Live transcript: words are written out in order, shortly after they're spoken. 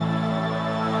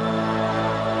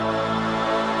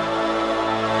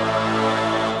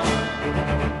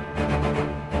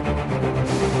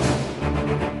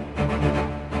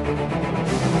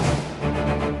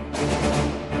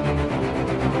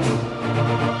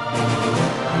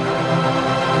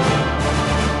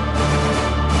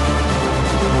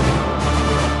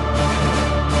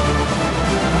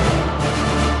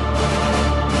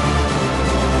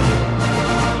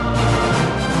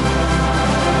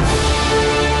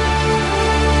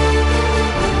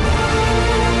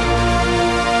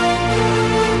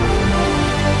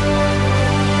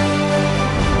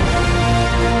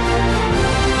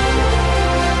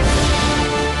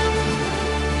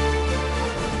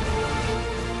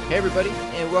Hey everybody,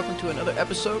 and welcome to another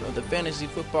episode of the Fantasy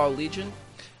Football Legion.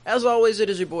 As always, it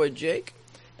is your boy Jake.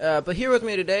 But here with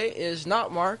me today is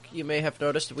not Mark. You may have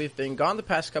noticed that we've been gone the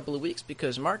past couple of weeks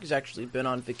because Mark has actually been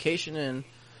on vacation in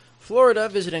Florida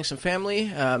visiting some family.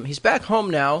 He's back home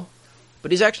now,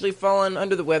 but he's actually fallen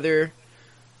under the weather.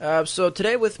 So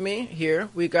today with me here,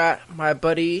 we got my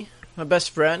buddy, my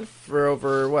best friend for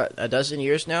over, a dozen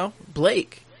years now,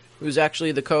 Blake, who's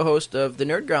actually the co-host of the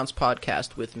Nerd Grounds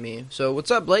podcast with me. So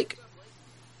what's up, Blake?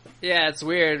 Yeah, it's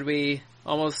weird. We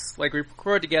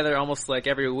record together almost like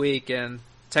every week, and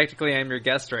technically I'm your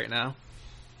guest right now.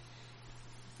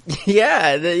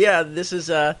 This is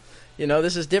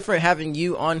this is different having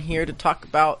you on here to talk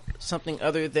about something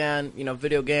other than,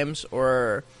 video games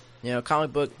or,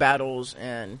 comic book battles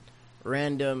and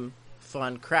random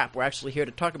fun crap. We're actually here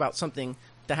to talk about something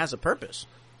that has a purpose.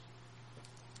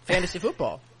 Fantasy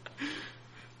football.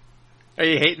 Are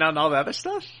you hating on all the other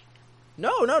stuff?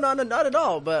 No, not at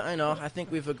all. But I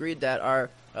think we've agreed that our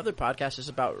other podcast is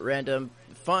about random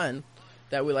fun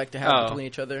that we like to have between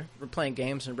each other. We're playing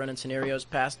games and running scenarios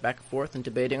past back and forth and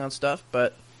debating on stuff.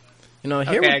 But here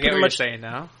I get what you're saying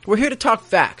now. We're here to talk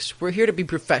facts. We're here to be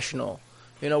professional.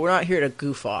 We're not here to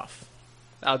goof off.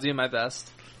 I'll do my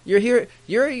best. You're here.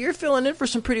 You're filling in for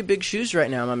some pretty big shoes right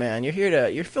now, my man.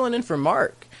 You're filling in for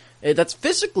Mark. That's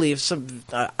physically some.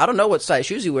 I don't know what size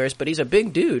shoes he wears, but he's a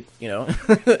big dude.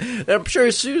 I'm sure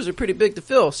his shoes are pretty big to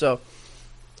fill. So,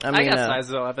 I got size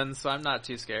 11, so I'm not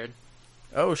too scared.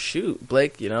 Oh shoot,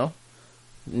 Blake!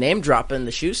 Name dropping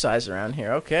the shoe size around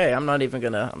here. Okay, I'm not even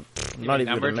gonna. I'm not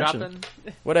even gonna mention. Dropping?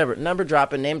 Whatever, number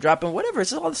dropping, name dropping, whatever.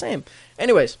 It's all the same.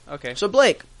 Anyways, okay. So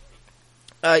Blake,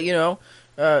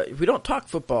 we don't talk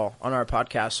football on our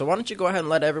podcast, so why don't you go ahead and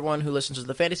let everyone who listens to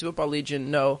the Fantasy Football Legion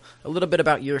know a little bit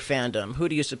about your fandom. Who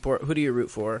do you support? Who do you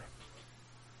root for?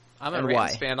 I'm a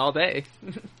Rams fan all day.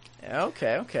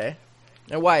 Okay.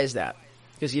 And why is that?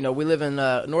 Because, we live in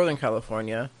Northern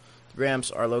California. The Rams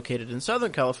are located in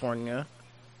Southern California.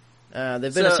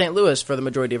 They've been in St. Louis for the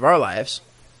majority of our lives.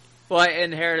 Well, I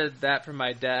inherited that from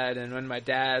my dad, and when my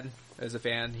dad was a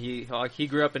fan, he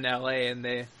grew up in L.A., and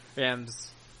the Rams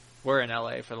were in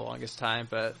L.A. for the longest time,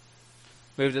 but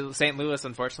moved to St. Louis,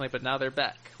 unfortunately, but now they're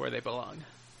back where they belong.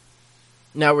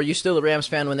 Now, were you still a Rams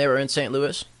fan when they were in St.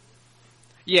 Louis?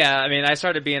 Yeah, I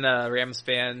started being a Rams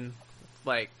fan,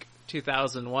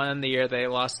 2001, the year they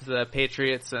lost to the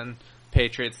Patriots, and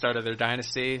Patriots started their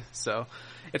dynasty, so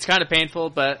it's kind of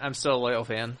painful, but I'm still a loyal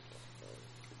fan.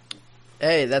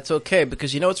 Hey, that's okay,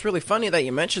 because it's really funny that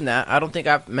you mentioned that. I don't think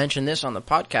I've mentioned this on the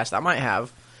podcast. I might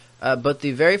have, but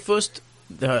the very first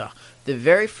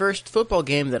football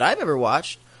game that I've ever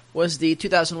watched was the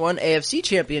 2001 AFC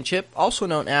Championship, also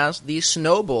known as the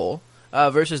Snow Bowl,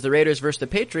 versus the Raiders versus the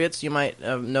Patriots. You might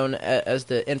have known as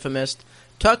the infamous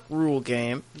Tuck Rule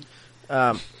game.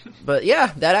 But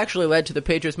yeah, that actually led to the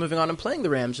Patriots moving on and playing the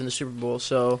Rams in the Super Bowl.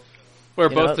 So we're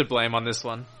both to blame on this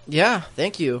one. Yeah,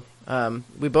 thank you.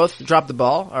 We both dropped the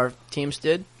ball. Our teams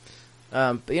did.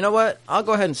 But you know what? I'll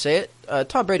go ahead and say it.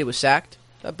 Tom Brady was sacked.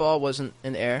 That ball wasn't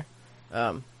in the air.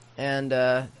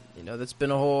 That's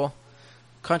been a whole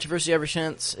controversy ever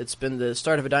since. It's been the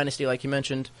start of a dynasty, like you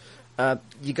mentioned.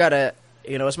 You gotta,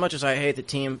 as much as I hate the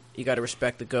team, you gotta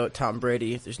respect the GOAT, Tom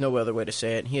Brady. There's no other way to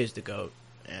say it. He is the GOAT.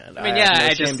 And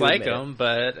I just like him,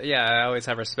 but I always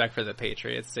have respect for the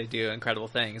Patriots. They do incredible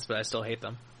things, but I still hate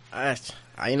them.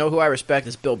 Who I respect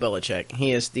is Bill Belichick.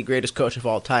 He is the greatest coach of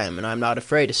all time, and I'm not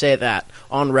afraid to say that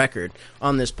on record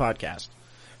on this podcast.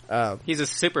 He's a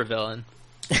supervillain.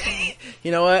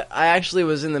 You know what? I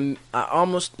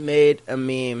almost made a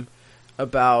meme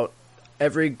about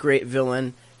every great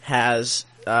villain has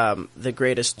the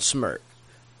greatest smirk.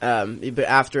 But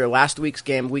after last week's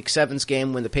game, Week 7's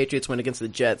game, when the Patriots went against the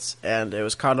Jets, and it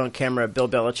was caught on camera, Bill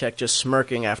Belichick just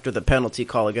smirking after the penalty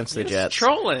call against the Jets.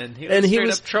 Trolling. He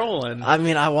was trolling.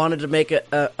 I wanted to make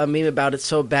a meme about it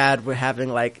so bad. We're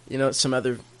having some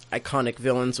other iconic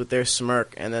villains with their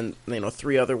smirk, and then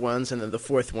three other ones, and then the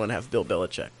fourth one have Bill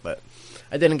Belichick. But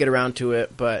I didn't get around to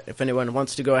it. But if anyone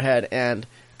wants to go ahead and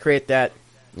create that,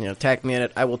 tag me in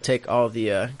it. I will take all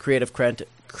the creative credit.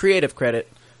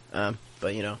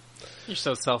 But you're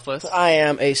so selfless. I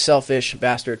am a selfish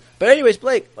bastard. But anyways,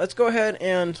 Blake, let's go ahead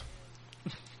and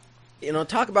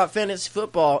talk about fantasy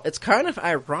football. It's kind of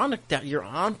ironic that you're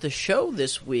on the show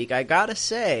this week, I gotta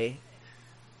say.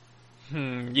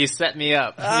 You set me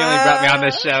up. You only brought me on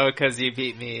this show because you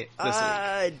beat me this week.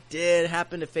 I did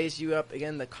happen to face you up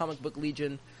again, the Comic Book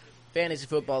Legion Fantasy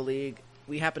Football League.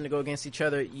 We happened to go against each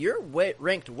other. You're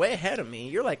ranked way ahead of me.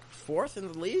 You're 4th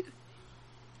in the league?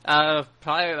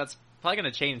 Probably that's probably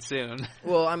going to change soon.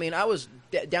 Well, I mean, I was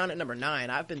down at number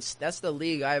 9. That's the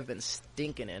league I've been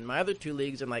stinking in. My other 2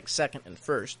 leagues, I'm like second and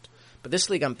first. But this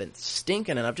league I've been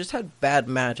stinking in. I've just had bad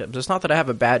matchups. It's not that I have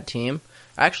a bad team.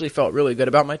 I actually felt really good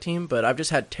about my team, but I've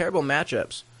just had terrible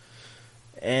matchups.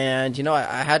 And,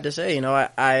 I had to say,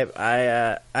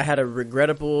 I had a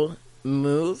regrettable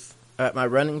move at my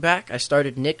running back. I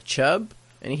started Nick Chubb,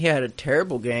 and he had a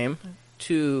terrible game.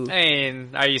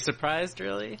 Are you surprised,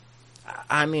 really?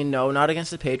 I mean, no, not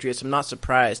against the Patriots. I'm not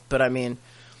surprised. But, I mean,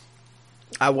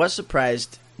 I was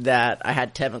surprised that I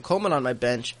had Tevin Coleman on my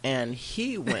bench, and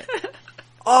he went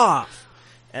off.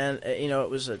 And, it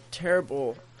was a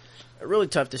really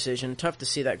tough decision. Tough to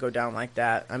see that go down like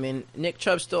that. I mean, Nick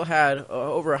Chubb still had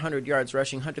over 100 yards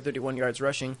rushing, 131 yards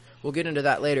rushing. We'll get into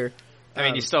that later. I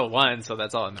mean, you still won, so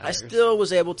that's all that matters. I still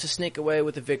was able to sneak away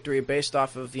with a victory based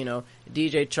off of,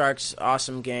 DJ Chark's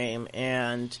awesome game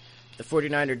and the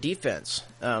 49er defense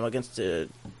against the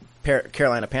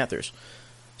Carolina Panthers.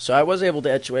 So I was able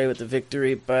to etch away with the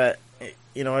victory, but,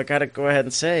 I got to go ahead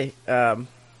and say,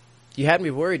 you had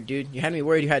me worried, dude. You had me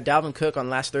worried. You had Dalvin Cook on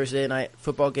last Thursday night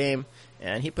football game,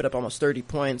 and he put up almost 30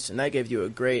 points, and that gave you a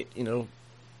great,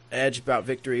 edge about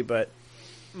victory, but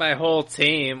my whole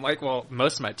team,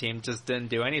 most of my team just didn't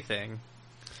do anything.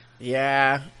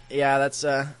 Yeah, that's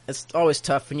it's always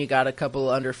tough when you got a couple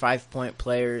under 5-point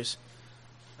players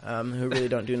who really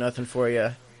don't do nothing for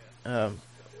you. But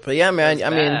yeah, man,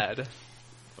 That's bad.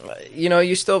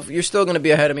 You're still going to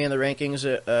be ahead of me in the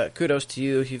rankings. Kudos to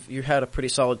you. You had a pretty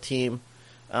solid team.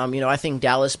 I think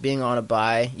Dallas being on a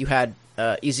bye, you had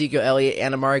Ezekiel Elliott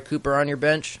and Amari Cooper on your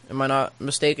bench. Am I not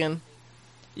mistaken?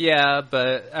 Yeah,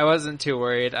 but I wasn't too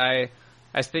worried. I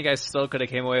think I still could have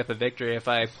came away with a victory if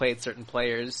I played certain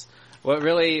players. What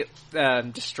really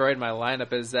destroyed my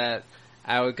lineup is that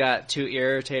I got too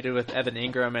irritated with Evan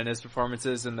Ingram and his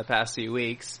performances in the past few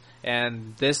weeks,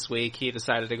 and this week he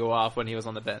decided to go off when he was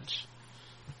on the bench.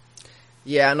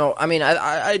 Yeah, no, I mean,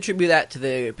 I attribute that to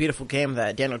the beautiful game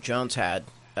that Daniel Jones had,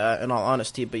 in all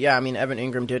honesty. But yeah, I mean, Evan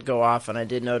Ingram did go off, and I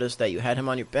did notice that you had him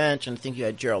on your bench, and I think you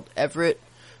had Gerald Everett,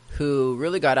 who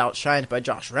really got outshined by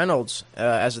Josh Reynolds in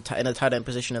a tight end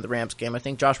position in the Rams game. I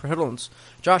think Josh Reynolds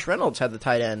had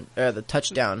the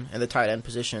touchdown in the tight end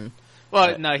position.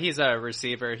 Well, no, he's a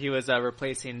receiver. He was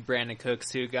replacing Brandon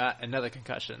Cooks, who got another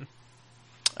concussion.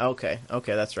 Okay,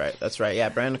 that's right. Yeah,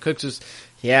 Brandon Cooks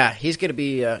he's gonna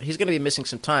be missing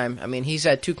some time. I mean, he's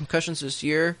had 2 concussions this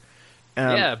year.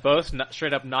 Both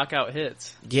straight up knockout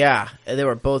hits. Yeah, they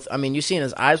were both. I mean, you seen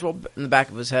his eyes roll in the back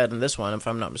of his head in this one, if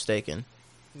I'm not mistaken.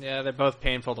 Yeah, they're both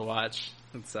painful to watch.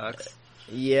 It sucks.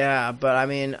 Yeah, but I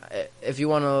mean, if you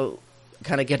want to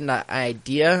kind of get an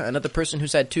idea, another person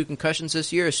who's had 2 concussions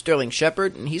this year is Sterling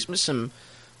Shepard, and he's missed some,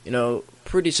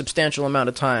 pretty substantial amount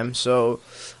of time. So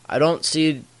I don't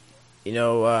see,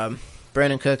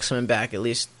 Brandon Cooks coming back, at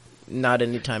least not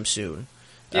anytime soon.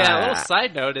 Yeah, a little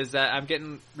side note is that I'm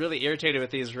getting really irritated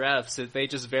with these refs. They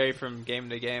just vary from game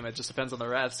to game. It just depends on the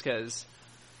refs, because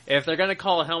if they're going to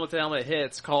call helmet-to-helmet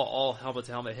hits, call all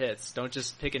helmet-to-helmet hits. Don't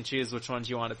just pick and choose which ones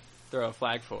you want to throw a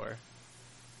flag for.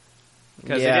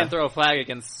 Because they didn't throw a flag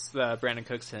against the Brandon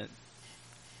Cooks hit.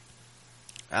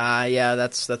 Yeah,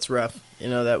 that's rough.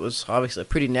 That was obviously a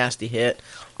pretty nasty hit.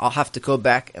 I'll have to go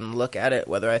back and look at it,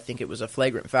 whether I think it was a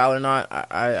flagrant foul or not.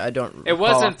 I don't. It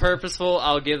wasn't purposeful.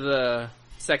 I'll give the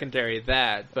secondary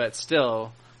that, but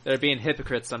still, they're being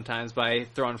hypocrites sometimes by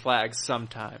throwing flags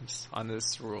sometimes on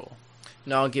this rule.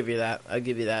 No, I'll give you that.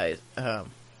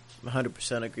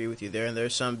 100% agree with you there. And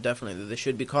there's some definitely that they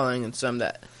should be calling, and some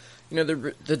that,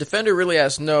 the defender really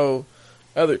has no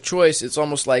other choice. It's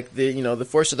almost like the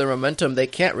force of their momentum. They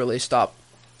can't really stop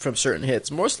from certain hits.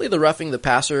 Mostly the roughing the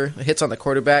passer, the hits on the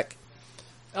quarterback.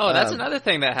 Oh, that's another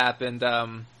thing that happened.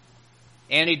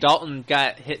 Andy Dalton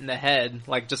got hit in the head,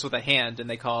 just with a hand, and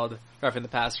they called roughing the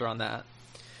passer on that.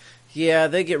 Yeah,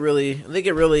 they get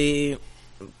really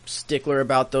stickler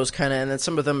about those kind of, and then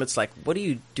some of them it's like, what are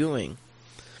you doing?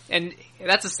 And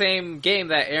that's the same game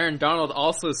that Aaron Donald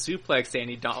also suplexed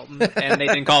Andy Dalton, and they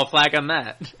didn't call a flag on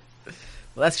that.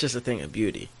 Well, that's just a thing of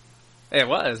beauty. It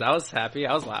was. I was happy.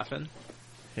 I was laughing.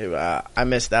 I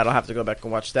missed that. I'll have to go back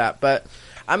and watch that. But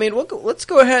I mean, let's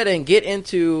go ahead and get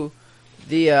into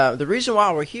the reason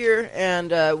why we're here, and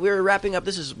we're wrapping up.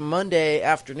 This is Monday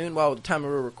afternoon. While the time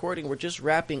we're recording, we're just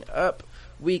wrapping up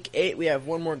Week 8. We have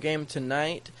one more game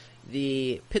tonight.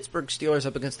 The Pittsburgh Steelers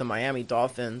up against the Miami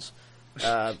Dolphins.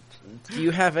 Do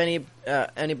you have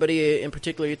anybody in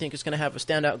particular you think is going to have a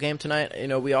standout game tonight?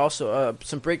 We also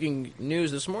some breaking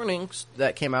news this morning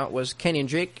that came out was Kenyon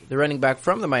Drake, the running back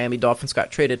from the Miami Dolphins,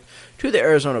 got traded to the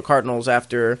Arizona Cardinals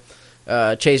after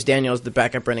Chase Daniels, the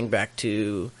backup running back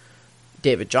to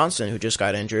David Johnson, who just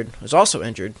got injured, was also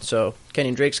injured. So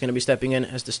Kenyon Drake's going to be stepping in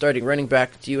as the starting running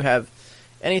back. Do you have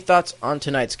any thoughts on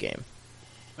tonight's game?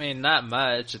 I mean, not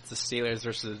much. It's the Steelers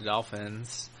versus the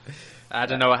Dolphins. I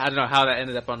don't know how that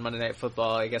ended up on Monday Night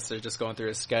Football. I guess they're just going through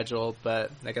a schedule, but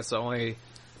I guess the only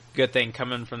good thing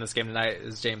coming from this game tonight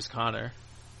is James Conner.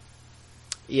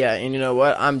 Yeah, and you know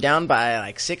what? I'm down by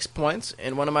like 6 points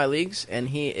in one of my leagues,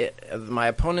 and my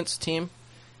opponent's team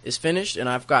is finished, and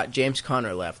I've got James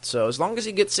Conner left. So as long as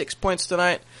he gets 6 points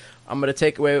tonight, I'm going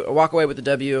to walk away with the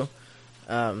W.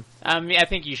 I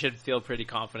think you should feel pretty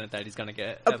confident that he's going to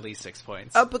get at least 6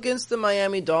 points. Up against the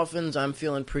Miami Dolphins, I'm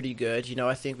feeling pretty good. You know,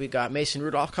 I think we got Mason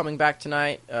Rudolph coming back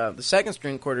tonight. The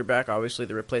second-string quarterback, obviously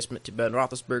the replacement to Ben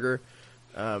Roethlisberger.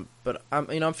 But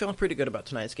I'm feeling pretty good about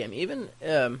tonight's game. Even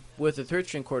with the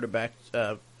third-string quarterback,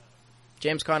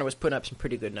 James Conner was putting up some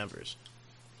pretty good numbers.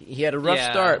 He had a rough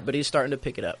start, but he's starting to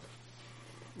pick it up.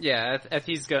 Yeah, if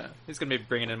he's going to be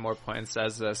bringing in more points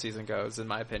as the season goes, in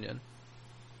my opinion.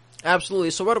 Absolutely.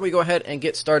 So why don't we go ahead and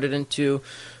get started into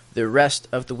the rest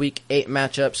of the Week 8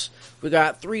 matchups. We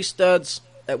got 3 studs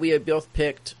that we have both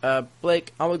picked.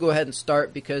 Blake, I'm going to go ahead and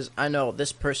start because I know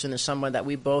this person is someone that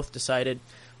we both decided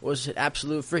was an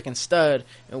absolute freaking stud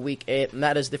in Week 8, and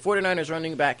that is the 49ers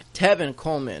running back Tevin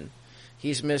Coleman.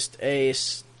 He's missed a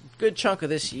good chunk of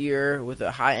this year with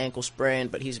a high ankle sprain,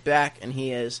 but he's back and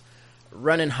he is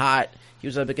running hot. He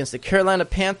was up against the Carolina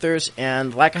Panthers,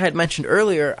 and like I had mentioned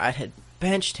earlier, I had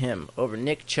benched him over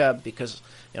Nick Chubb because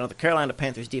the Carolina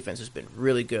Panthers defense has been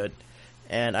really good,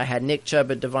 and I had Nick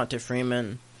Chubb and Devonta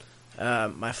Freeman.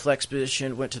 My flex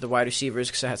position went to the wide receivers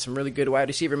because I had some really good wide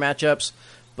receiver matchups,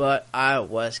 but I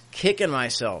was kicking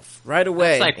myself right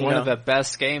away. It's like one of the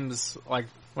best games, like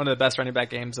one of the best running back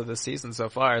games of the season so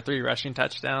far. 3 rushing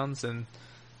touchdowns and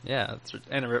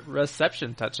a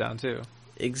reception touchdown too.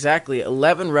 Exactly.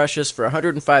 11 rushes for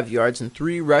 105 yards and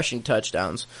 3 rushing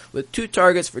touchdowns, with 2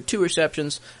 targets for 2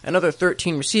 receptions, another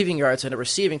 13 receiving yards and a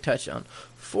receiving touchdown.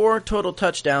 4 total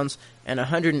touchdowns and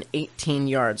 118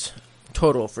 yards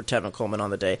total for Tevin Coleman on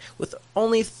the day, with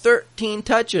only 13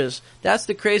 touches. That's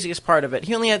the craziest part of it.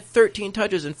 He only had 13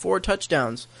 touches and 4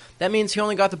 touchdowns. That means he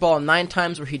only got the ball 9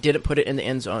 times where he didn't put it in the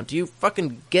end zone. Do you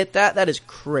fucking get that? That is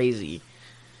crazy.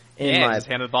 He just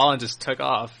handed the ball and just took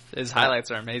off. His highlights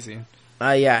are amazing.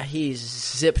 He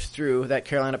zipped through that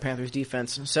Carolina Panthers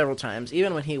defense several times,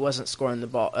 even when he wasn't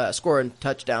scoring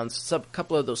touchdowns. A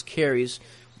couple of those carries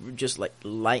were just like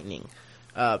lightning.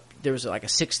 There was like a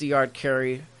 60-yard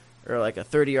carry or like a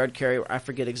 30-yard carry. I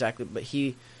forget exactly, but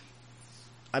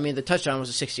the touchdown was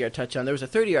a 60-yard touchdown. There was a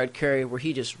 30-yard carry where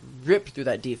he just ripped through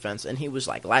that defense, and he was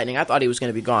like lightning. I thought he was going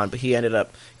to be gone, but he ended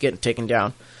up getting taken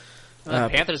down. The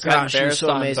Panthers got embarrassed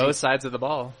on both sides of the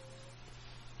ball.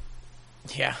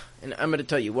 Yeah, and I'm going to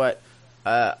tell you what,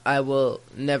 I will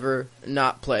never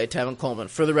not play Tevin Coleman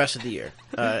for the rest of the year.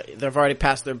 They've already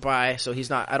passed their bye, so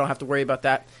I don't have to worry about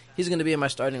that. He's going to be in my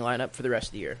starting lineup for the rest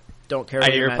of the year. Don't care.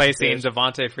 Are you replacing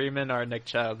Devonta Freeman or Nick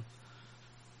Chubb?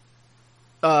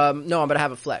 No, I'm going to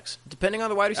have a flex. Depending on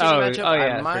the wide receiver matchup,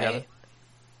 I might.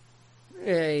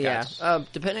 Yeah. Gotcha.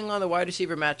 Depending on the wide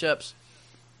receiver matchups,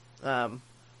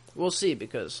 we'll see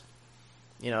because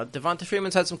Devonta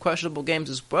Freeman's had some questionable games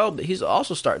as well, but he's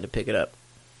also starting to pick it up.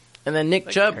 And then Nick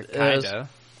Chubb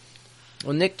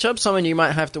Nick Chubb's someone you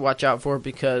might have to watch out for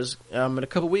because in a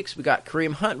couple weeks we got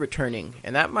Kareem Hunt returning,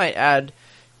 and that might add.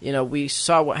 We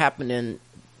saw what happened in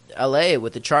L.A.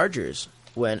 with the Chargers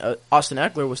when Austin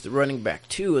Eckler was the running back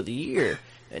 2 of the year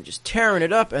and just tearing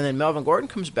it up, and then Melvin Gordon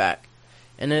comes back,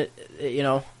 and I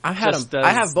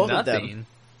have both of them.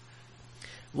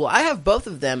 Well, I have both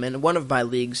of them in one of my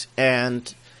leagues,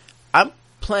 and I'm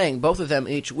playing both of them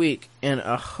each week in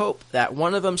a hope that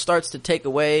one of them starts to take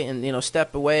away and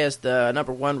step away as the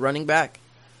number 1 running back.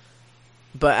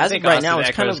 But as of right now,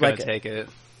 it's kind of like take it.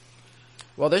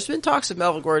 Well, there's been talks of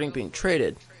Melvin Gordon being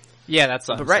traded. Yeah, that's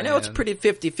what But right now it's pretty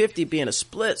 50-50 being a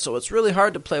split, so it's really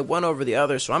hard to play one over the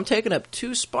other. So I'm taking up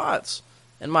 2 spots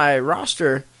in my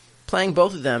roster, playing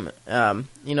both of them.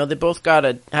 They both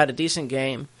had a decent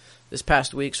game this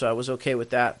past week, so I was okay with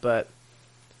that. But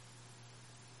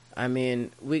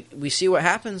we see what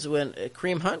happens when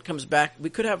Kareem Hunt comes back. We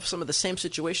could have some of the same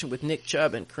situation with Nick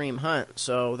Chubb and Kareem Hunt,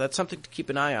 so that's something to keep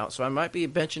an eye out. So I might be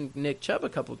benching Nick Chubb a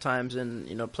couple of times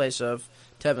in place of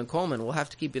Tevin Coleman. We'll have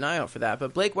to keep an eye out for that.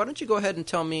 But Blake, why don't you go ahead and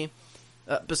tell me,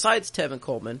 besides Tevin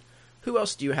Coleman, who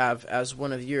else do you have as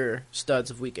one of your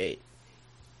studs of Week 8?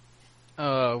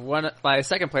 My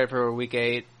second player for Week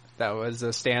 8 that was a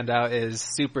standout is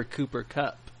Super Cooper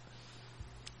Kupp.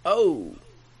 Oh.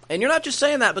 And you're not just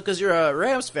saying that because you're a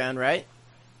Rams fan, right?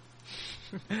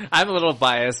 I'm a little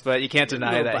biased, but you can't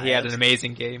deny that he had an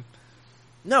amazing game.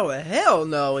 No, hell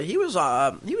no. He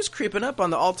was creeping up on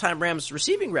the all-time Rams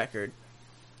receiving record.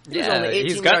 He was only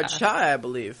 18 yards shy, I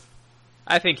believe.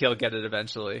 I think he'll get it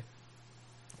eventually.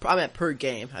 I meant per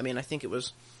game. I mean, I think it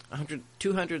was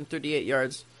 238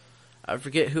 yards. I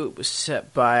forget who it was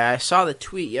set by. I saw the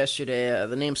tweet yesterday.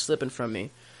 The name's slipping from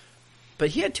me. But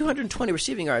he had 220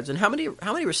 receiving yards. And how many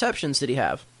receptions did he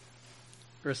have?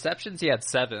 Receptions, he had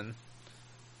 7.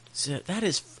 So that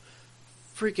is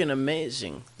freaking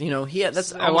amazing. You know,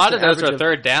 that's a lot of those are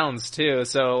third downs too.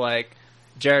 So like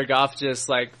Jared Goff just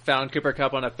like found Cooper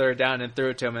Kupp on a third down and threw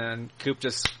it to him, and Coop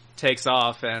just takes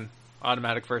off and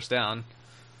automatic first down.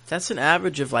 That's an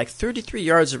average of like 33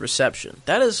 yards of reception.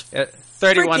 That is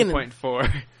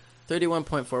 31.4.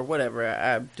 31.4, whatever.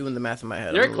 I'm doing the math in my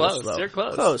head. You're close. You're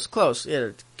close. Close. Yeah,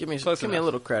 give me a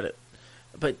little credit.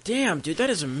 But damn, dude, that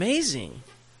is amazing.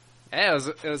 Yeah,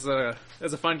 it was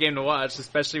a fun game to watch,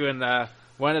 especially when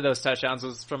one of those touchdowns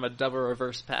was from a double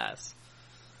reverse pass.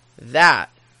 That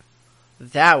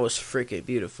was freaking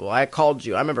beautiful. I called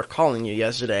you. I remember calling you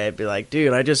yesterday. I'd be like,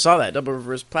 dude, I just saw that double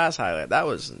reverse pass highlight. That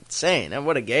was insane. And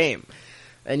what a game.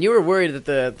 And you were worried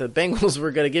that the Bengals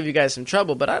were going to give you guys some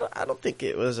trouble, but I don't think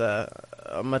it was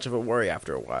much of a worry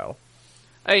after a while.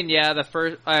 I mean, yeah,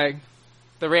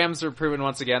 the Rams were proven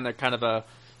once again they're kind of a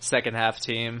second half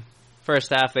team.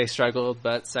 First half they struggled,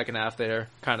 but second half they're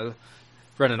kind of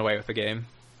running away with the game.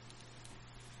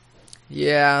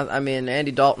 Yeah, I mean,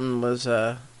 Andy Dalton was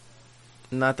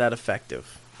not that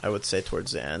effective, I would say,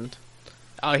 towards the end.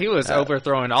 Oh, he was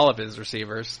overthrowing all of his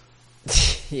receivers.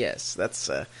 Yes, that's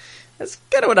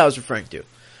kind of what I was referring to.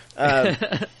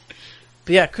 But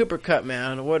yeah, Cooper Kupp,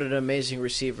 man, what an amazing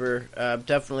receiver.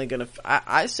 Definitely going to...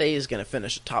 I say he's going to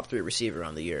finish a top 3 receiver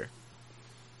on the year.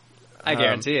 I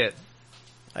guarantee it.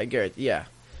 I guarantee, yeah.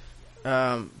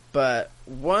 But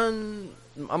I'm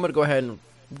going to go ahead and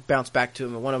bounce back to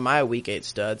him, one of my Week 8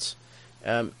 studs.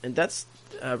 And that's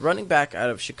running back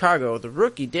out of Chicago, the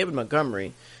rookie David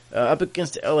Montgomery, up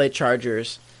against the LA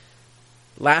Chargers.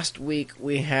 Last week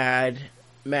we had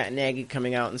Matt Nagy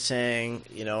coming out and saying,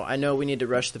 you know, I know we need to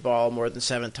rush the ball more than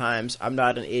 7 times. I'm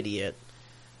not an idiot.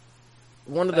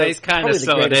 He's kind of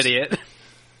so an idiot.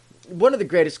 One of the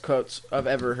greatest quotes I've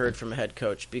ever heard from a head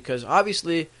coach, because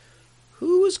obviously,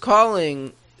 who was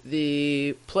calling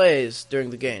the plays during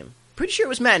the game? Pretty sure it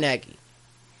was Matt Nagy.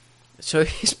 So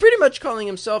he's pretty much calling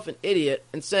himself an idiot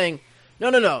and saying,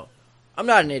 no, I'm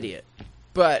not an idiot.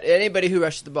 But anybody who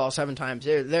rushes the ball 7 times,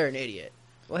 they're an idiot.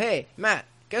 Well, hey, Matt,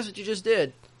 guess what you just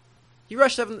did? You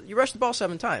rushed the ball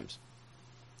 7 times.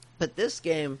 But this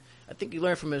game, I think he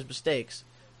learned from his mistakes,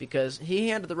 because he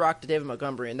handed the rock to David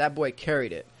Montgomery, and that boy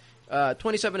carried it.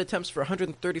 27 attempts for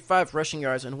 135 rushing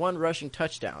yards and 1 rushing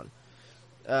touchdown.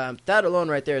 That alone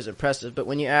right there is impressive. But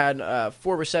when you add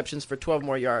 4 receptions for 12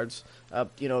 more yards,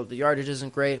 the yardage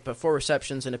isn't great, but 4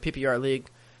 receptions in a PPR league,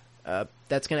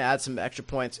 that's going to add some extra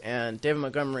points. And David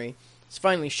Montgomery is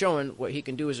finally showing what he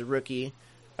can do as a rookie.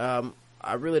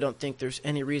 I really don't think there's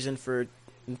any reason for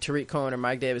Tariq Cohen or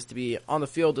Mike Davis to be on the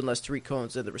field unless Tariq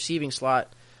Cohen's in the receiving slot.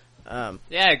 Yeah,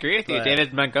 I agree with you.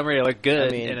 David Montgomery looked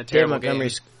good in a terrible game.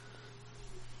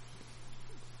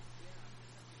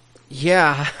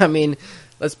 Yeah, I mean,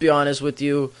 let's be honest with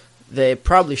you. They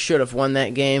probably should have won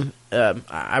that game.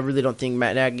 I really don't think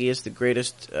Matt Nagy is the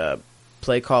greatest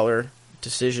play caller,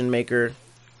 decision maker,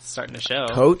 starting to show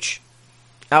coach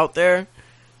out there.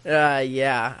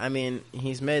 Yeah, I mean,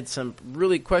 he's made some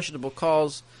really questionable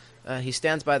calls. He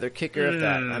stands by their kicker. If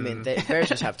that, I mean, Bears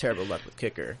just have terrible luck with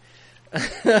kicker.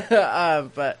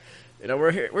 But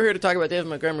we're here to talk about David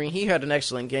Montgomery. He had an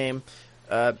excellent game.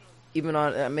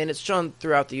 It's shown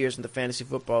throughout the years in the fantasy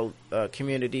football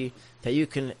community that you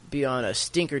can be on a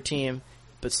stinker team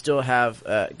but still have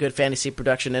good fantasy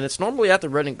production, and it's normally at the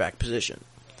running back position.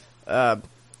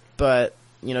 But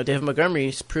David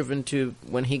Montgomery's proven to,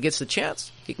 when he gets the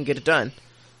chance, he can get it done.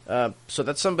 So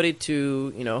that's somebody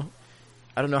to,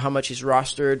 I don't know how much he's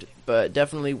rostered, but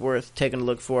definitely worth taking a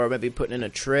look for. Maybe putting in a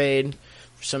trade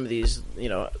for some of these,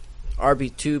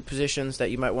 RB2 positions that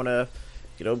you might want to,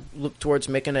 look towards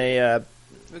making a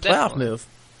playoff move.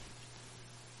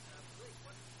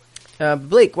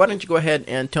 Blake, why don't you go ahead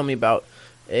and tell me about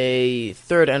a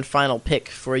third and final pick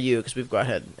for you, because we've gone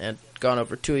ahead and gone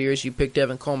over 2 years. You picked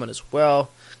Devin Coleman as well.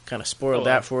 Kind of spoiled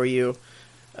that for you.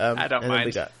 I don't mind.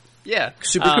 We got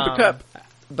Super Cooper Kupp.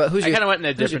 But I kind of went in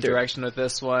a different direction with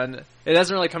this one. It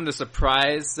doesn't really come to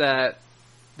surprise that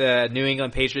the New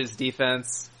England Patriots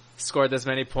defense scored this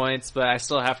many points, but I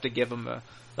still have to give them a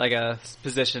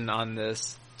position on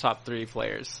this top 3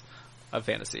 players of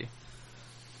fantasy.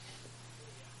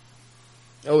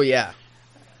 Oh yeah.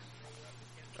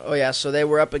 Oh yeah, so they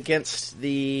were up against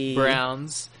the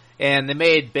Browns, and they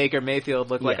made Baker Mayfield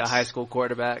look like a Yes. high school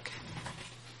quarterback.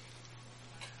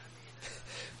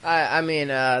 I mean,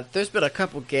 there's been a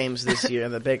couple games this year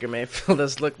that Baker Mayfield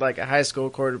has looked like a high school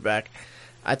quarterback.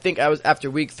 I think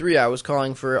after week 3, I was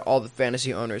calling for all the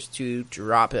fantasy owners to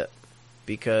drop it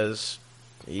because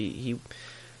he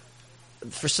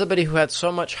for somebody who had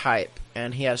so much hype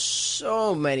and he has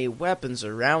so many weapons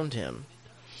around him.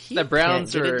 The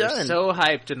Browns can't get it were done. so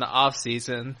hyped in the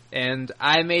offseason, and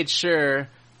I made sure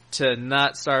to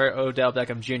not start Odell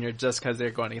Beckham Jr. just because they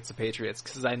were going against the Patriots,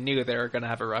 because I knew they were going to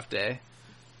have a rough day.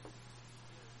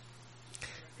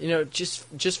 You know,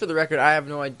 just for the record, I have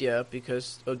no idea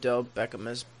because Odell Beckham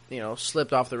has,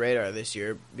 slipped off the radar this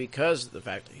year because of the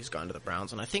fact that he's gone to the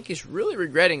Browns, and I think he's really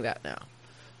regretting that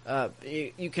now.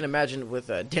 You can imagine with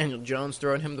Daniel Jones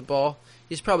throwing him the ball,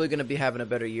 he's probably going to be having a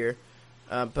better year.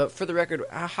 But for the record,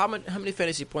 how many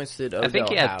fantasy points did Odell have? I think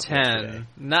he had 10. yesterday?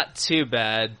 Not too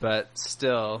bad, but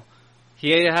still.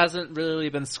 He hasn't really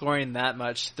been scoring that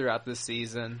much throughout this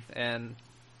season, and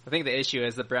I think the issue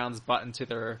is the Browns bought into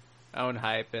their own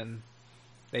hype, and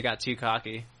they got too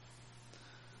cocky.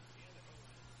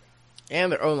 And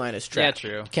their own line is trash. Yeah,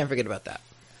 true. Can't forget about that.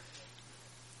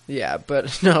 Yeah,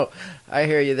 but no, I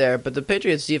hear you there. But the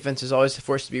Patriots defense is always a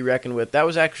force to be reckoned with. That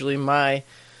was actually my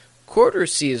quarter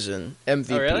season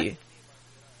MVP. Oh, really?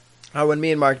 When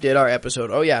me and Mark did our episode.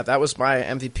 Oh yeah, that was my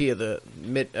MVP of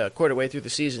the quarter way through the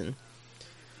season.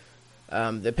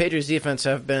 The Patriots defense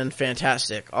have been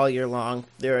fantastic all year long.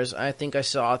 I think I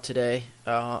saw today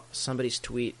somebody's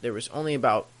tweet. There was only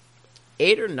about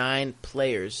 8 or 9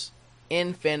 players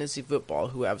in fantasy football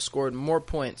who have scored more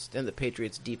points than the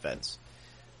Patriots defense.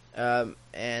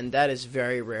 And that is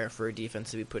very rare for a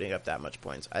defense to be putting up that much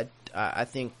points. I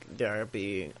think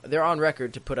they're on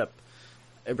record to put up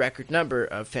a record number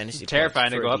of fantasy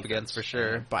Terrifying points to for go a up defense, against for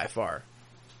sure. by far.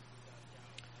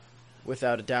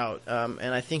 Without a doubt.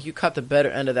 And I think you caught the better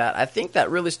end of that. I think that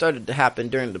really started to happen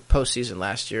during the postseason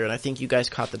last year, and I think you guys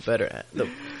caught the better end,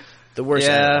 the worst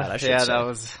end of that, I should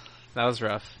say. that was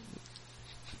rough.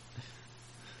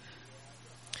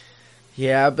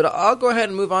 Yeah, but I'll go ahead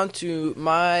and move on to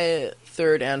my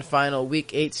third and final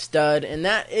Week 8 stud, and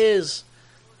that is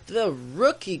the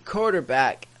rookie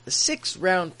quarterback, the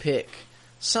 6th-round pick,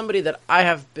 somebody that I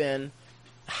have been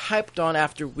hyped on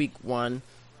after Week 1.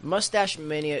 Mustache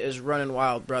Mania is running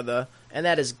wild, brother, and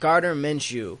that is Gardner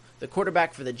Minshew, the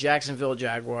quarterback for the Jacksonville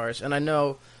Jaguars. And I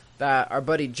know that our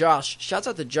buddy Josh, shouts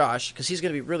out to Josh, because he's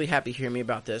going to be really happy hearing me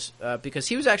about this, because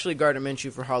he was actually Gardner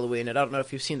Minshew for Halloween, and I don't know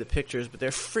if you've seen the pictures, but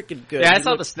they're freaking good. Yeah, I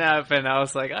saw the snap, and I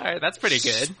was like, all right, that's pretty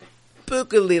good.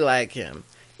 Spookily like him.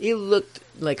 He looked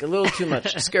like a little too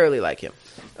much scarily like him.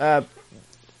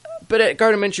 But at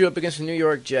Gardner Minshew up against the New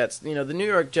York Jets, the New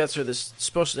York Jets are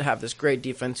supposed to have this great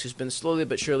defense who's been slowly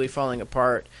but surely falling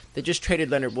apart. They just traded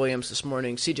Leonard Williams this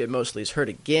morning. C.J. Mosley's hurt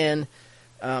again.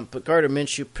 But Gardner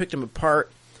Minshew picked him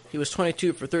apart. He was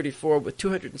 22 for 34 with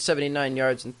 279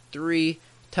 yards and 3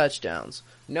 touchdowns.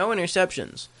 No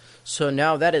interceptions. So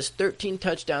now that is 13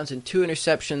 touchdowns and 2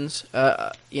 interceptions.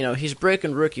 He's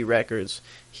breaking rookie records.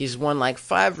 He's won like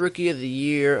 5 Rookie of the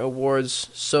Year awards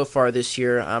so far this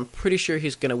year. I'm pretty sure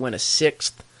he's going to win a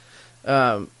 6th.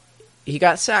 He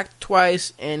got sacked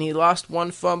twice and he lost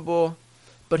 1 fumble,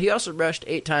 but he also rushed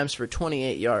 8 times for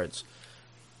 28 yards.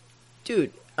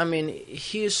 Dude, I mean,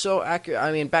 he is so accurate.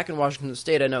 I mean, back in Washington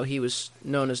State, I know he was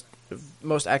known as the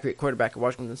most accurate quarterback at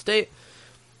Washington State.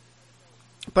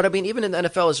 But, I mean, even in the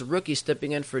NFL as a rookie,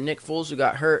 stepping in for Nick Foles, who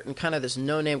got hurt, and kind of this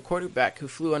no-name quarterback who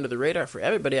flew under the radar for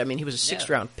everybody. I mean, he was a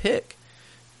 6th-round pick.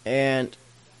 And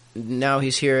now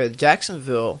he's here at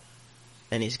Jacksonville,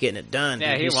 and he's getting it done.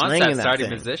 Yeah, he He's wants slinging that starting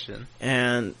thing. position.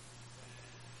 And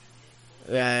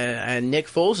Nick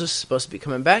Foles is supposed to be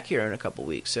coming back here in a couple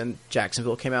weeks. And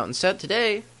Jacksonville came out and said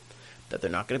today that they're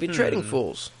not going to be trading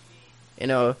Foles.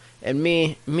 And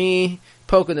me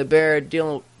poking the bear,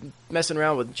 messing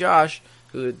around with Josh,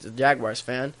 who's a Jaguars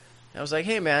fan, I was like,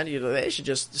 hey, man, they should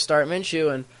just start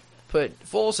Minshew and put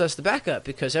Foles as the backup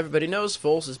because everybody knows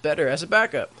Foles is better as a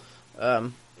backup.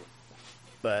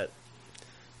 But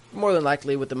more than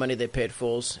likely, with the money they paid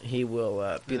Foles, he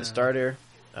will be the starter.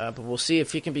 But we'll see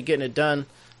if he can be getting it done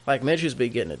like Minshew's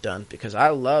been getting it done because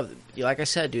I love, like I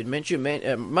said, dude,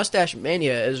 Mustache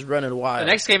Mania is running wild.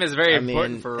 The next game is very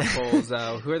important for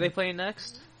Foles. Who are they playing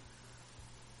next?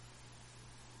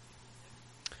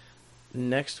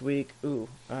 Next week, I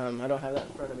don't have that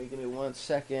in front of me. Give me 1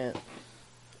 second.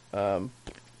 But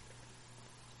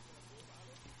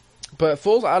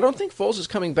Foles, I don't think Foles is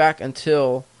coming back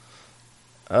until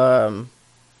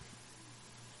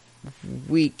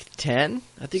week 10.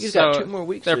 I think he's got 2 more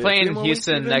weeks. They're playing 3 more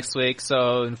Houston weeks next week,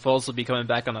 so Foles will be coming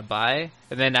back on a bye.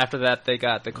 And then after that, they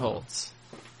got the Colts.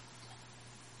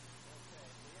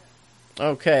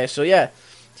 Okay, so yeah,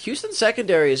 Houston's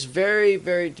secondary is very,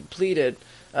 very depleted.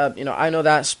 I know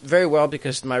that very well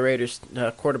because my Raiders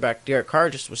quarterback Derek Carr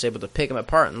just was able to pick him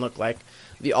apart and look like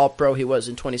the All-Pro he was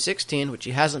in 2016, which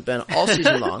he hasn't been all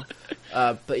season long.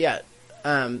 But yeah,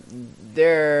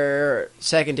 their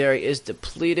secondary is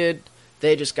depleted.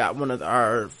 They just got one of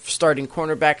our starting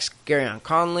cornerbacks, Garyon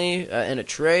Conley, in a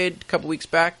trade a couple weeks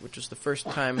back, which was the first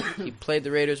time he played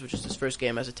the Raiders, which is his first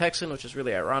game as a Texan, which is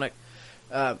really ironic.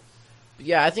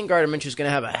 Yeah, I think Gardner Minshew is going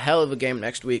to have a hell of a game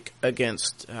next week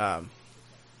against the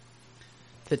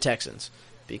Texans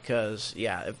because,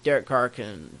 yeah, if Derek Carr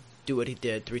can do what he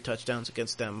did, 3 touchdowns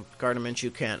against them, Gardner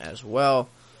Minshew can as well.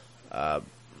 The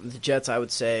Jets, I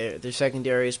would say, their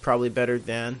secondary is probably better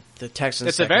than the Texans.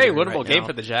 It's a very winnable right game now.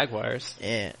 for the Jaguars.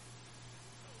 And,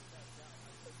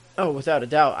 without a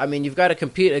doubt. I mean, you've got to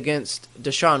compete against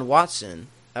Deshaun Watson,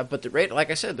 but like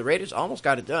I said, the Raiders almost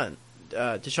got it done.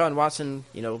 Deshaun Watson,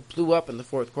 blew up in the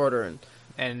fourth quarter,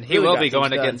 and he really will got be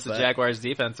going things against done, the Jaguars'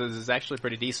 defense, which is actually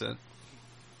pretty decent.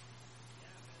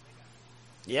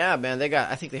 Yeah, man,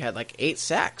 I think they had like 8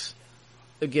 sacks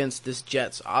against this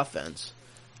Jets offense.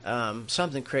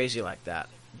 Something crazy like that.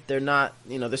 They're not,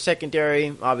 the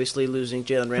secondary, obviously losing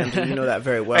Jalen Ramsey, you know that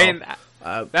very well. I mean,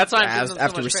 that's why I'm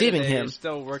after receiving him. They're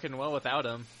still working well without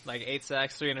him. Like 8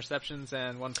 sacks, 3 interceptions,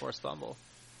 and 1 forced fumble.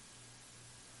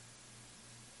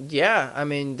 Yeah, I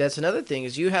mean, that's another thing,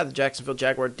 is you have the Jacksonville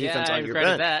Jaguar defense on your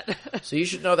bench. That. So you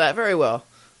should know that very well.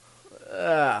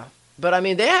 But, I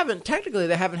mean, they haven't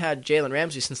had Jalen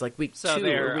Ramsey since, like, week 2 or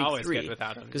they're week always 3. good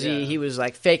without him. Because he was,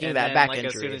 like, faking and that then, back like,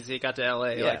 injury. as soon as he got to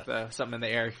L.A., Yeah. something in the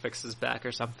air fixed his back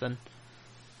or something.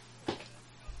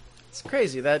 It's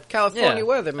crazy, that California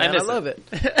weather, man. I love it.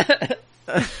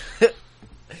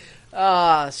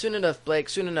 Soon enough, Blake.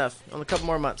 Soon enough. Only a couple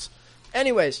more months.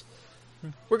 Anyways,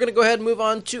 we're going to go ahead and move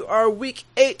on to our Week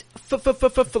 8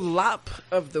 flop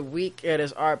of the week. It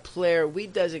is our player we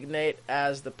designate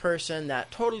as the person that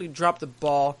totally dropped the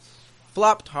ball,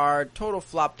 flopped hard, total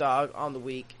flop dog on the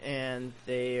week, and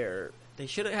they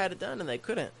should have had it done, and they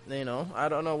couldn't. I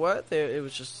don't know what. It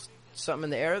was just something in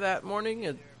the air that morning.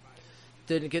 It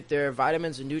didn't get their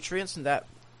vitamins and nutrients in that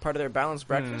part of their balanced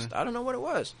breakfast. I don't know what it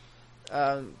was.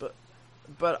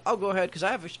 But I'll go ahead because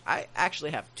I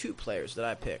actually have 2 players that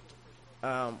I picked.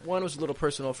 One was a little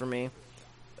personal for me.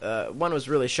 One was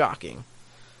really shocking.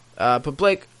 But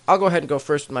Blake, I'll go ahead and go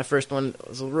first with my first one. It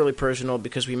was really personal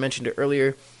because we mentioned it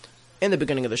earlier in the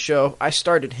beginning of the show. I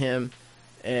started him,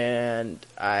 and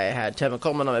I had Tevin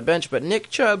Coleman on my bench, but Nick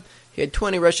Chubb, he had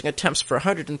 20 rushing attempts for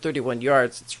 131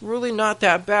 yards. It's really not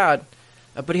that bad.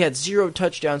 But he had 0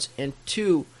 touchdowns and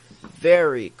 2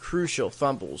 very crucial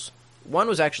fumbles. One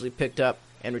was actually picked up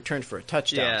and returned for a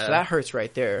touchdown, so that hurts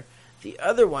right there. The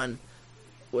other one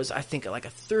was, I think, like a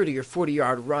 30 or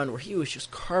 40-yard run where he was just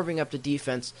carving up the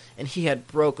defense, and he had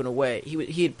broken away.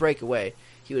 He'd break away.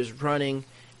 He was running,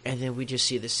 and then we just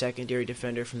see the secondary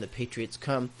defender from the Patriots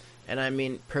come, and I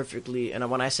mean perfectly, and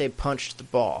when I say punched the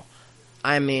ball,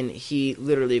 I mean he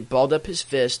literally balled up his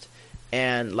fist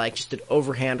and like just an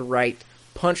overhand right,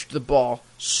 punched the ball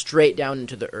straight down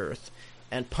into the earth,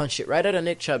 and punched it right out of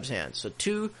Nick Chubb's hands. So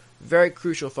 2 very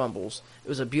crucial fumbles. It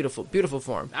was a beautiful, beautiful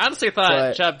form. I honestly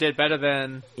thought Chubb did better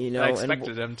than I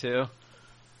expected him to.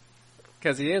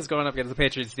 Because he is going up against the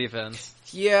Patriots defense.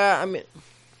 Yeah, I mean,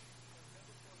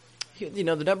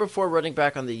 the number 4 running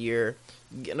back on the year,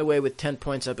 getting away with 10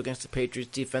 points up against the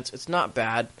Patriots defense, it's not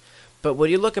bad. But when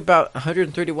you look about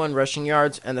 131 rushing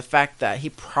yards and the fact that he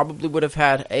probably would have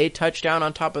had a touchdown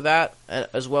on top of that,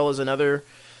 as well as another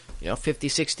 50,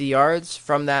 60 yards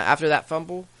from that after that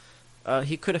fumble,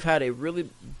 he could have had a really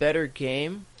better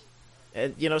game.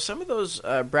 And, some of those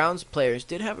Browns players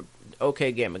did have an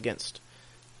okay game against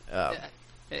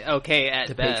okay at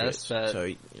the best, Patriots. but So,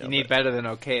 you need better than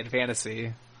okay in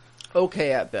fantasy.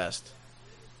 Okay at best.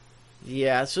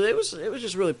 Yeah, so it was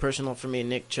just really personal for me,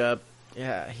 Nick Chubb.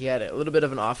 Yeah, he had a little bit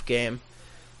of an off game.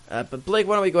 But Blake,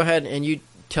 why don't we go ahead and you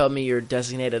tell me your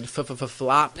designated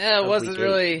flop? Yeah, it wasn't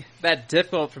really that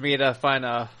difficult for me to find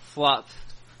a flop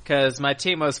because my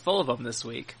team was full of them this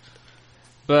week.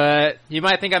 But you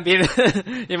might think I'm being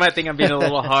a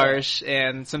little harsh,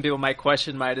 and some people might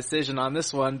question my decision on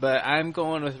this one. But I'm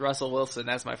going with Russell Wilson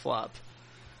as my flop.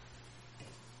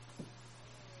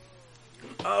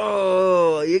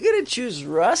 Oh, you're gonna choose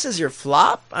Russ as your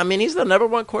flop? I mean, he's the number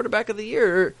 1 quarterback of the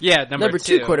year. Yeah, number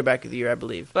two quarterback of the year, I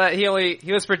believe. But he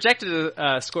was projected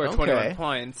to score Okay. 21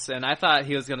 points, and I thought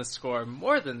he was going to score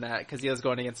more than that because he was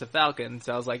going against the Falcons.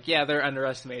 So I was like, yeah, they're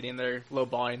underestimating, they're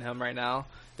lowballing him right now.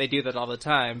 They do that all the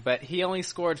time, but he only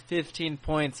scored 15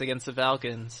 points against the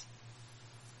Falcons.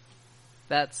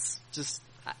 That's just...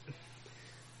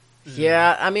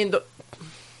 Yeah, I mean,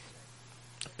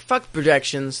 fuck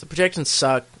projections. The projections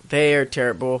suck. They are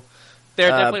terrible. They're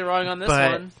definitely wrong on this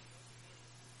but- one.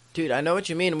 Dude, I know what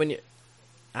you mean when you...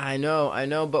 I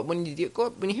know, but when you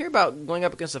hear about going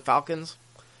up against the Falcons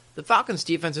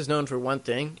defense is known for one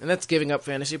thing, and that's giving up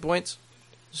fantasy points.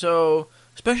 So,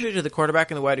 especially to the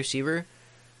quarterback and the wide receiver.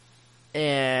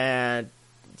 And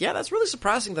yeah, that's really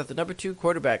surprising that the number 2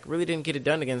 quarterback really didn't get it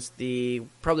done against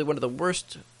probably one of the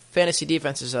worst fantasy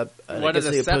defenses up. One of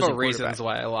the several reasons quarterback.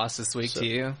 why I lost this week to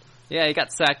you. Yeah, he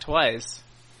got sacked twice.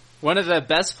 One of the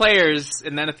best players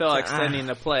in the NFL extending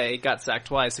a play got sacked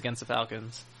twice against the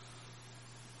Falcons.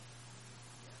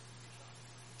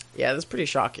 Yeah, that's pretty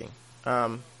shocking.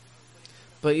 But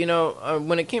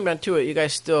when it came down to it, you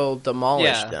guys still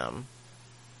demolished them.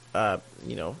 I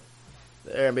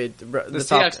mean, The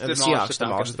Seahawks demolished the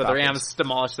Falcons, but the Rams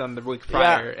demolished them the week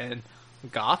prior, and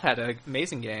Goff had an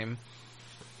amazing game.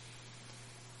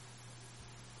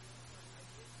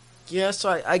 Yeah,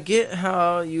 so I get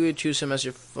how you would choose him as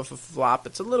your flop.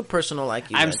 It's a little personal,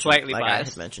 like you I'm mentioned, slightly like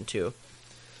biased. I had mentioned too.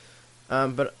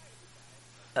 But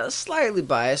slightly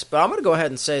biased, but I'm going to go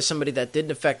ahead and say somebody that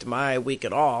didn't affect my week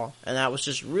at all, and that was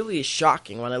just really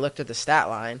shocking when I looked at the stat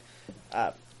line.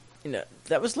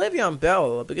 That was Le'Veon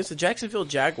Bell up against the Jacksonville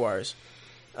Jaguars.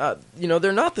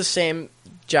 They're not the same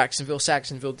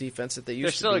Saxonville defense that they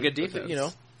used to be. They're still a good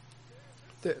defense.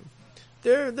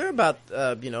 They're about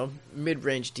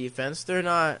mid-range defense. They're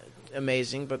not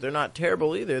amazing, but they're not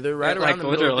terrible either. They're right around the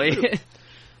middle of the group.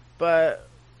 But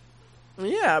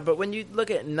when you look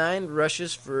at 9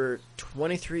 rushes for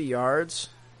 23 yards,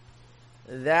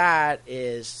 that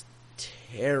is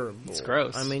terrible. It's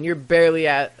gross. I mean, you're barely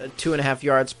at 2.5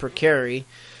 yards per carry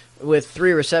with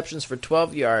 3 receptions for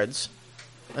 12 yards.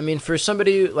 I mean, for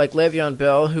somebody like Le'Veon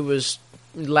Bell, who was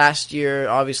last year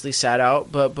obviously sat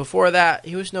out, but before that,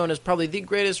 he was known as probably the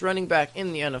greatest running back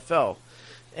in the NFL.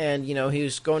 And, he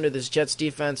was going to this Jets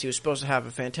defense. He was supposed to have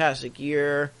a fantastic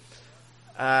year.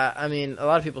 I mean, a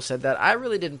lot of people said that. I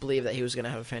really didn't believe that he was going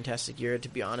to have a fantastic year, to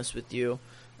be honest with you.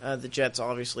 The Jets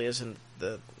obviously isn't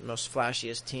the most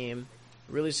flashiest team.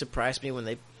 It really surprised me when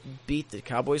they beat the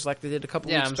Cowboys like they did a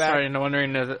couple weeks back. Yeah, I'm starting to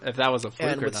wondering if that was a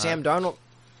fluke and or with not. Sam Darnold...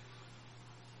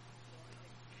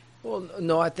 Well,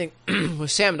 no, I think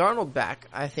with Sam Darnold back,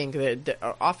 I think that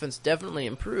our offense definitely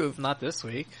improved. Not this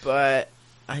week. But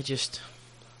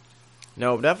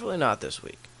no, definitely not this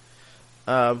week.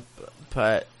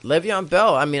 But Le'Veon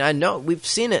Bell, I mean, I know we've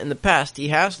seen it in the past. He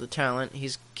has the talent.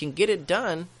 He can get it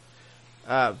done.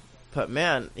 But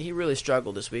man, he really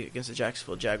struggled this week against the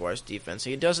Jacksonville Jaguars defense.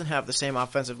 He doesn't have the same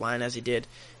offensive line as he did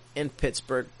in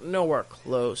Pittsburgh. Nowhere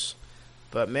close.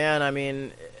 But man, I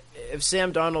mean, if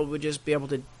Sam Darnold would just be able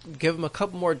to give him a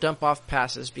couple more dump-off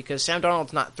passes, because Sam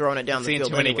Darnold's not throwing it down the field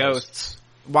too many anyways. ghosts.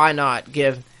 Why not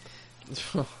give...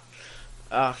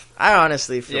 I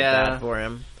honestly feel bad for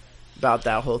him about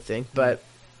that whole thing. But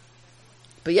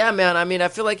yeah, man, I mean, I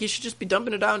feel like he should just be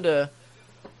dumping it down to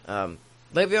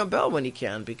Le'Veon Bell when he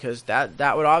can, because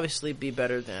that would obviously be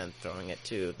better than throwing it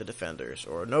to the defenders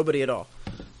or nobody at all.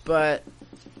 But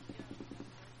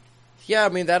yeah, I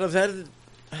mean, that's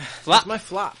my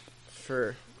flop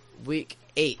for week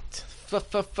 8.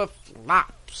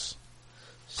 Flops.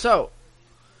 So,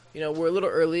 we're a little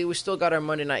early. We still got our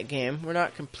Monday night game. We're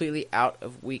not completely out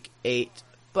of week 8,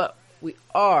 but we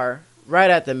are right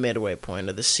at the midway point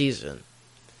of the season.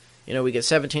 We get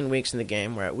 17 weeks in the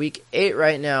game. We're at week 8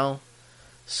 right now.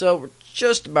 So we're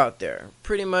just about there.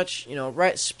 Pretty much,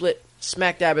 right split,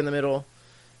 smack dab in the middle.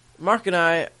 Mark and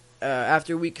I,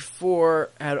 after week 4,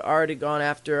 had already gone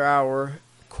after our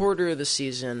quarter of the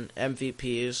season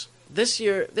MVPs.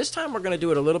 This time we're going to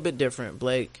do it a little bit different,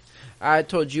 Blake. I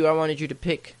told you I wanted you to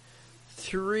pick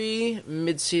 3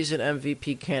 midseason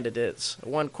MVP candidates.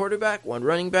 1 quarterback, 1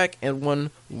 running back, and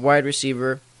 1 wide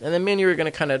receiver. And then me and you were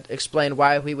going to kind of explain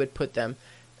why we would put them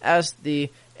as the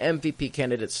MVP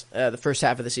candidates the first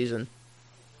half of the season.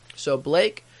 So,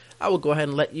 Blake, I will go ahead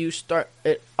and let you start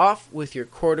it off with your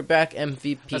quarterback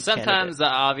MVP Sometimes candidate. the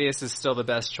obvious is still the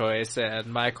best choice,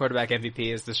 and my quarterback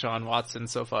MVP is Deshaun Watson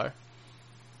so far.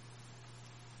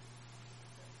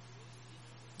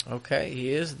 Okay, he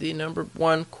is the number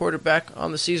 1 quarterback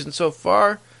on the season so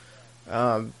far.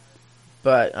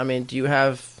 But I mean, do you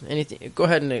have anything? Go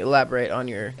ahead and elaborate on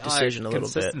your decision a little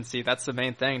bit. Consistency, that's the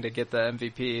main thing to get the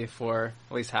MVP for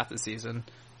at least half the season.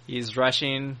 He's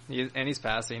rushing, and he's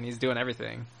passing. He's doing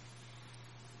everything.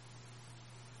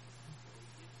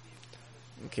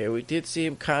 Okay, we did see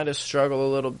him kind of struggle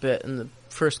a little bit in the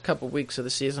first couple weeks of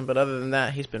the season, but other than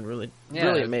that, he's been really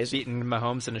amazing. Beating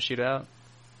Mahomes in a shootout.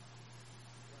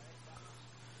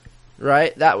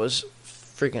 Right? That was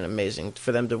freaking amazing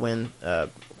for them to win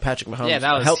Patrick Mahomes. Yeah,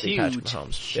 that was healthy huge. Patrick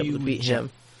Mahomes. Be able to beat him.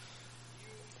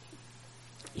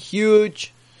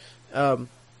 Huge. But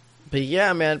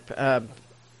yeah, man,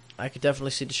 I could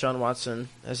definitely see Deshaun Watson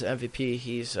as MVP.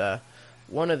 He's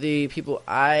one of the people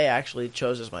I actually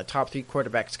chose as my top 3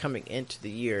 quarterbacks coming into the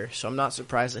year, so I'm not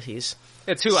surprised that he's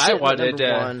It's who I wanted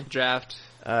to one. draft,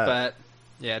 but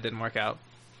yeah, it didn't work out.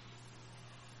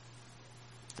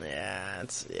 Yeah,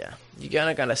 you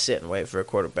gotta sit and wait for a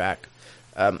quarterback.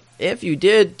 If you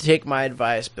did take my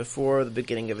advice before the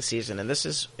beginning of the season, and this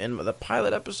is in the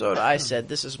pilot episode, I said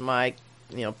this is my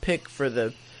pick for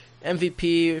the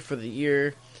MVP for the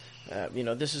year.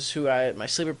 This is my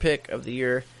sleeper pick of the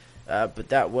year. But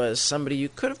that was somebody you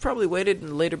could have probably waited in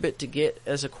a later bit to get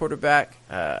as a quarterback,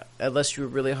 unless you were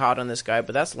really hot on this guy.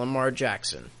 But that's Lamar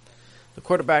Jackson, the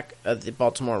quarterback of the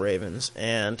Baltimore Ravens,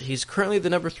 and he's currently the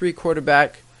number 3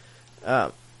 quarterback.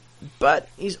 But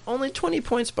he's only 20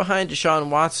 points behind Deshaun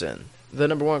Watson, the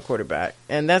number 1 quarterback,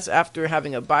 and that's after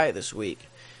having a bye this week.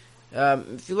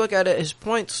 If you look at it, his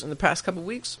points in the past couple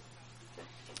weeks,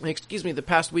 the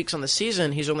past weeks on the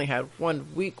season, he's only had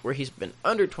 1 week where he's been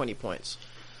under 20 points.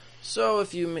 So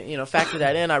if you factor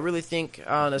that in, I really think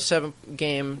on a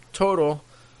 7-game total,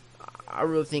 I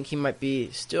really think he might be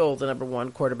still the number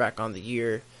 1 quarterback on the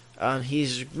year.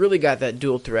 He's really got that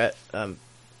dual threat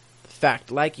fact,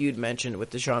 like you'd mentioned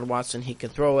with Deshaun Watson. He can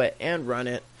throw it and run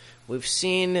it. We've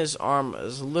seen his arm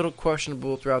is a little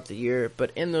questionable throughout the year,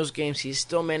 but in those games he's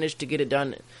still managed to get it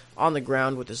done on the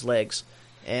ground with his legs.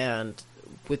 And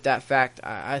with that fact,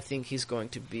 I think he's going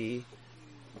to be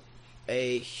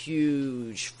a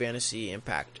huge fantasy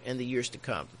impact in the years to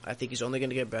come. I think he's only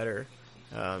going to get better.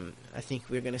 I think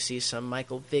we're going to see some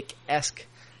Michael Vick-esque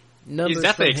numbers. He's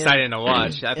definitely from him exciting to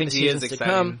watch. I think he is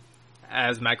exciting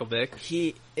as Michael Vick.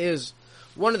 He is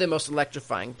one of the most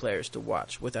electrifying players to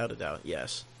watch, without a doubt.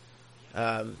 Yes.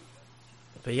 But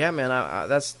yeah, man,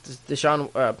 that's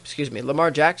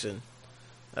Lamar Jackson.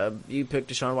 You picked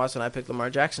Deshaun Watson, I picked Lamar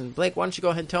Jackson. Blake, why don't you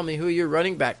go ahead and tell me who your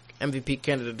running back MVP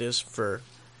candidate is for?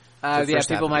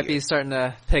 People might be starting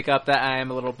to pick up that I am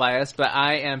a little biased, but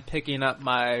I am picking up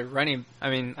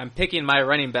I'm picking my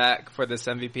running back for this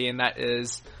MVP, and that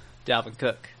is Dalvin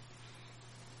Cook.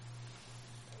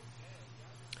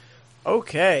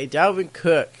 Okay, Dalvin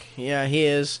Cook. Yeah, he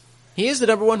is. He is the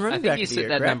number 1 running back of the year. I think he's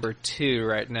sitting at number 2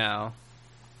 right now.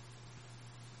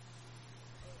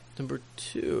 Number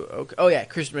 2. Okay. Oh yeah,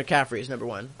 Christian McCaffrey is number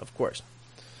 1, of course.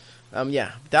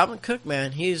 Dalvin Cook,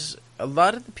 man, he's a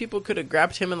lot of the people could have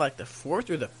grabbed him in like the 4th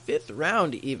or the 5th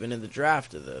round, even in the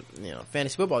draft of the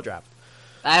fantasy football draft.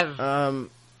 I'm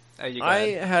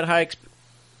sorry.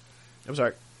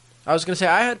 I was going to say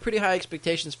I had pretty high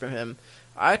expectations from him.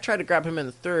 I tried to grab him in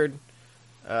the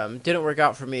 3rd. Didn't work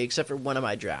out for me except for one of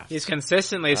my drafts. He's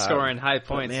consistently scoring high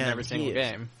points in every single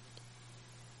game.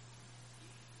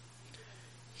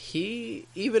 He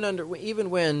even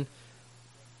when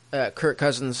Kirk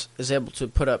Cousins is able to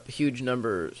put up huge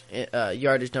numbers,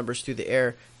 yardage numbers through the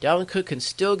air, Dalvin Cook can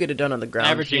still get it done on the ground.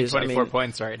 Averaging 24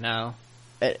 points right now.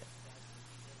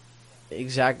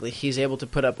 Exactly. He's able to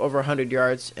put up over 100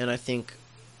 yards in, I think,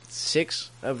 6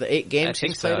 of the 8 games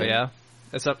he's played in. Yeah.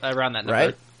 It's up around that number.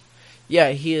 Right?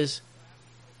 Yeah, he is.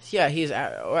 Yeah, he's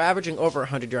averaging over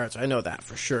 100 yards. I know that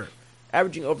for sure.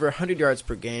 Averaging over 100 yards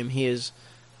per game. He is...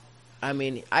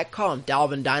 I call him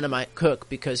Dalvin Dynamite Cook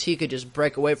because he could just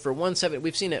break away for 170.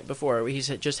 We've seen it before. He's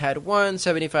just had one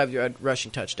 75-yard rushing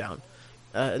touchdown.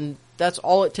 And that's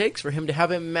all it takes for him to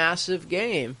have a massive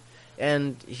game.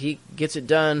 And he gets it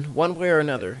done one way or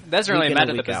another. Doesn't really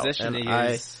matter the position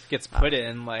he gets put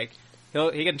in. Like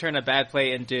he can turn a bad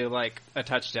play into like a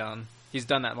touchdown. He's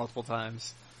done that multiple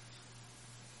times.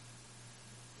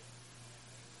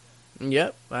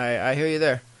 Yep, I hear you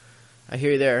there.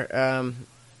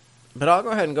 But I'll go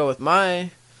ahead and go with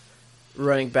my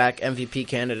running back MVP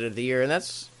candidate of the year. And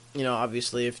that's,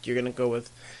 obviously if you're going to go with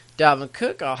Dalvin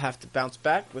Cook, I'll have to bounce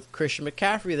back with Christian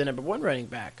McCaffrey, the number 1 running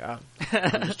back. I'm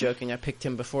just joking. I picked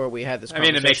him before we had this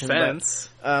conversation. It makes sense.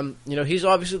 But, he's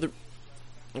obviously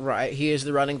he is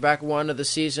the running back 1 of the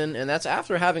season, and that's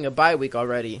after having a bye week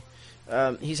already.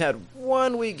 He's had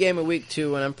 1 week game in week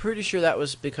 2, and I'm pretty sure that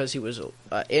was because he was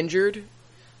injured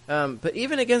But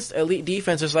even against elite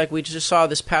defenses like we just saw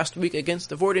this past week against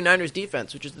the 49ers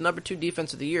defense, which is the number 2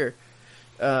 defense of the year,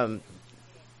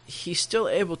 he's still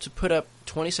able to put up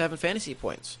 27 fantasy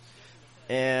points.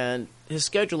 And his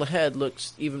schedule ahead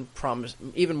looks even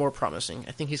more promising.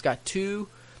 I think he's got 2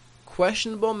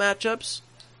 questionable matchups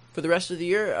for the rest of the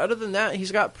year. Other than that,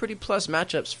 he's got pretty plus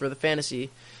matchups for the fantasy.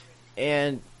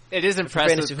 And it is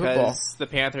impressive fantasy football. Because the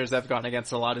Panthers have gone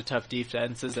against a lot of tough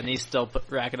defenses, and he's still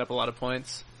racking up a lot of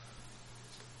points.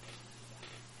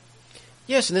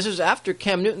 Yes, and this is after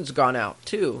Cam Newton's gone out,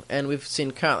 too. And we've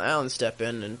seen Kyle Allen step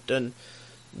in and done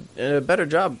a better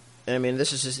job. I mean,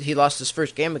 he lost his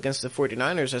first game against the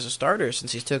 49ers as a starter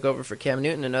since he took over for Cam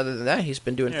Newton. And other than that, he's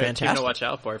been doing fantastic. Team to watch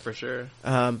out for sure.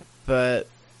 But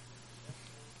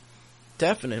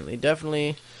definitely,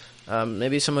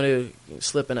 maybe someone who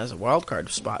slip in as a wild card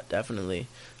spot. Definitely,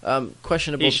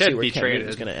 questionable to see where Cam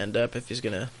Newton's going to end up if he's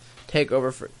going to take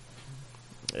over for.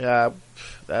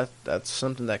 That's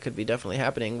something that could be definitely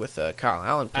happening with Kyle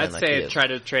Allen. I'd say try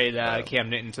to trade Cam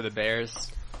Newton to the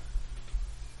Bears.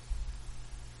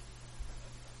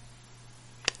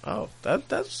 Oh,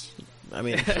 that's. I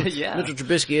mean, yeah. Mitchell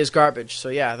Trubisky is garbage. So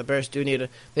yeah, the Bears need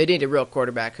a real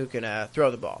quarterback who can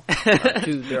throw the ball to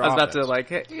their I was offense.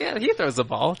 about to he throws the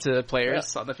ball to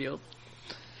players on the field.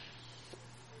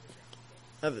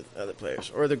 Other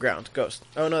players or the ground. Ghost.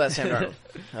 Oh no, that's Sam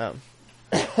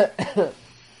Darnold.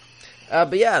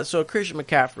 But yeah, so Christian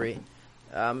McCaffrey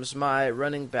is my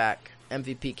running back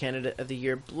MVP candidate of the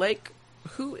year. Blake,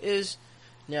 who is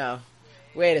now?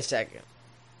 Wait a second.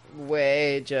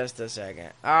 Wait just a second.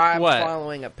 I'm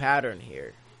following a pattern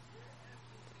here.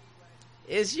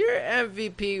 Is your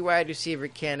MVP wide receiver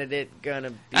candidate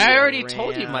gonna be? I already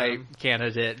told you my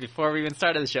candidate before we even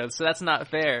started the show, so that's not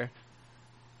fair.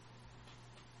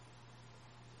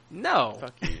 No.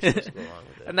 Fuck you. You're supposed to go along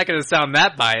with it. I'm not gonna sound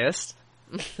that biased.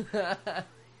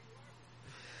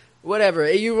 Whatever.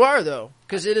 You are, though,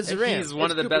 because it is the Rams. He's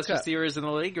one of the best receivers in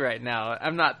the league right now.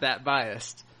 I'm not that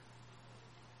biased.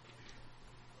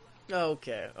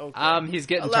 Okay. He's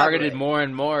getting targeted more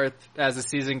and more as the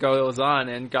season goes on,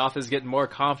 and Goff is getting more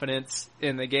confidence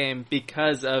in the game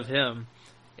because of him.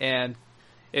 And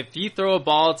if you throw a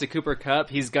ball to Cooper Kupp,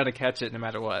 he's going to catch it no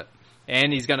matter what.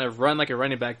 And he's going to run like a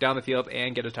running back down the field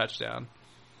and get a touchdown.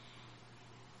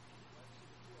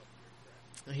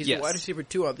 He's the wide receiver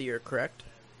 2 on the year, correct?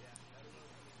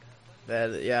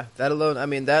 That alone. I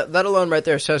mean, that alone right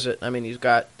there says it. I mean, he's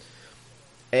got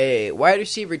a wide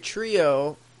receiver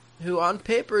trio who on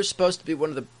paper is supposed to be one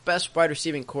of the best wide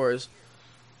receiving cores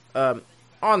on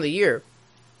the year.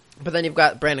 But then you've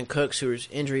got Brandon Cooks, who's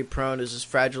injury prone, is as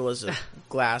fragile as a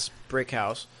glass brick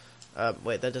house.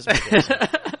 Wait, that doesn't make any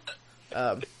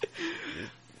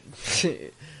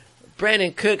sense.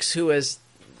 Brandon Cooks, who is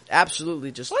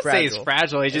absolutely just fragile. Let's say he's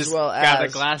fragile. He just got a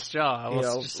glass jaw.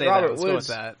 Let's just say that. Let's go with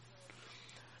that.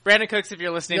 Brandon Cooks, if you're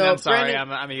listening, I'm sorry.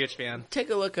 I'm a huge fan. Take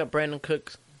a look at Brandon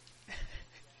Cooks.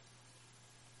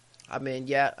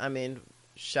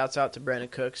 Shouts out to Brandon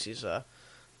Cooks. He's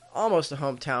almost a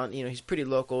hometown. You know, he's pretty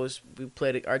local.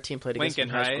 Our team played against him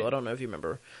in high school. I don't know if you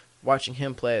remember watching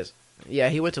him play.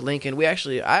 He went to Lincoln. I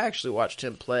actually watched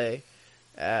him play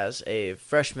as a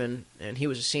freshman, and he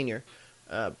was a senior.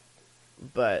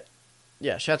 But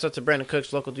yeah, shouts out to Brandon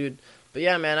Cooks, local dude. But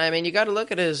yeah, man, I mean, you got to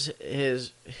look at his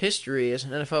history as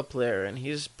an NFL player, and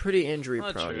he's pretty injury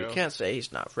prone. You can't say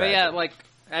he's not fragile. But yeah, like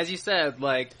as you said,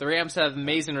 like the Rams have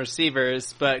amazing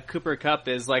receivers, but Cooper Kupp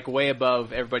is like way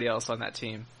above everybody else on that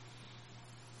team.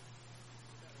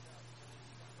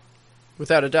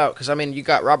 Without a doubt, because I mean, you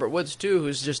got Robert Woods too,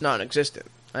 who's just non-existent.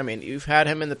 I mean, you've had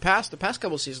him in the past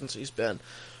couple seasons. He's been,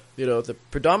 the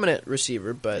predominant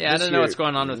receiver. But yeah, I don't know what's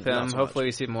going on with him. Hopefully,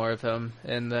 we see more of him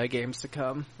in the games to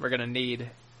come. We're gonna need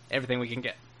everything we can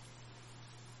get.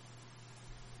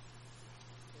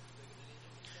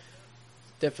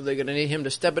 Definitely going to need him to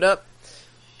step it up.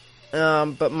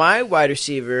 But my wide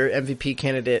receiver MVP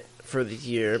candidate for the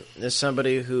year is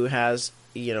somebody who has,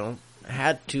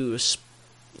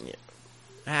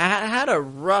 had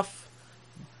a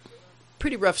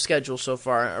pretty rough schedule so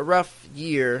far, a rough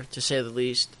year to say the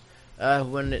least,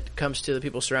 when it comes to the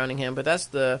people surrounding him. But that's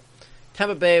the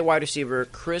Tampa Bay wide receiver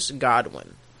Chris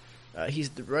Godwin. He's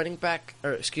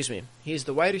the he's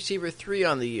the wide receiver 3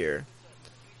 on the year.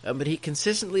 But he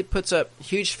consistently puts up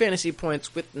huge fantasy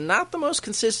points with not the most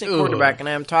consistent quarterback, and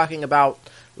I am talking about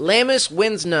Jameis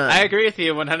Winston. I agree with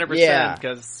you 100%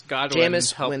 because Godwin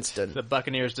helped Winston. The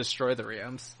Buccaneers destroy the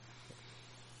Rams.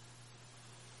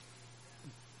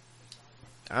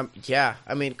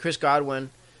 Chris Godwin.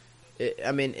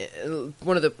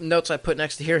 One of the notes I put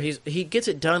next to here, he gets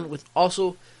it done with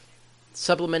also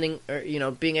supplementing,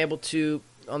 or being able to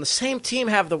on the same team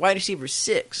have the wide receiver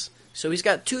 6. So he's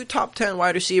got 2 top 10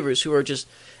 wide receivers who are just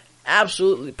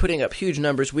absolutely putting up huge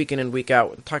numbers week in and week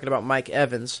out. I'm talking about Mike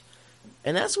Evans.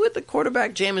 And that's with the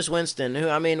quarterback, Jameis Winston, who,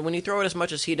 I mean, when you throw it as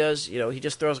much as he does, he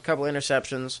just throws a couple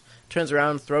interceptions, turns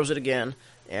around, throws it again,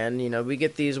 and, we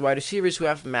get these wide receivers who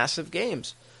have massive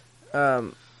games.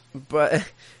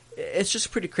 But it's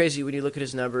just pretty crazy when you look at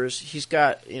his numbers. He's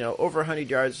got, over 100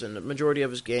 yards in the majority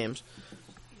of his games.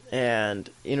 And,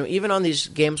 even on these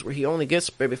games where he only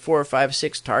gets maybe 4 or 5,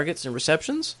 6 targets and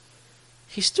receptions,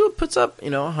 he still puts up,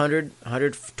 100,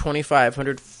 125,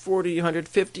 140,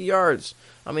 150 yards.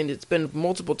 I mean, it's been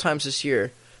multiple times this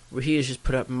year where he has just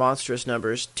put up monstrous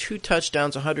numbers. 2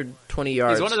 touchdowns, 120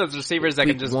 yards. He's one of those receivers that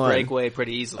can just break away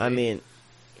pretty easily. I mean,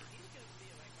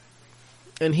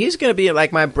 and he's going to be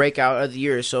like my breakout of the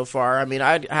year so far. I mean,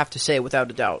 I'd have to say without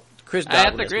a doubt, Chris Godwin I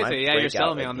have to agree with you. Yeah, you're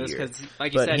selling me on this because,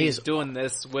 like you said, he's doing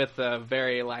this with a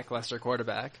very lackluster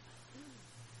quarterback.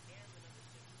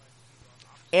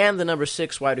 And the number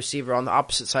 6 wide receiver on the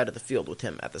opposite side of the field with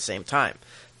him at the same time.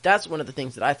 That's one of the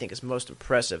things that I think is most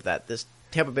impressive, that this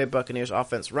Tampa Bay Buccaneers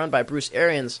offense run by Bruce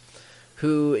Arians,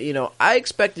 who, I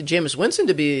expected Jameis Winston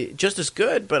to be just as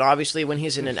good, but obviously when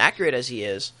he's inaccurate as he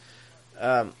is,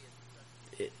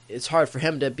 it's hard for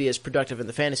him to be as productive in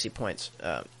the fantasy points.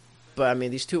 But, I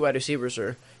mean, these 2 wide receivers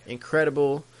are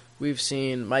incredible. We've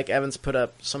seen Mike Evans put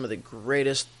up some of the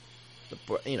greatest,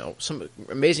 some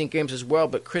amazing games as well,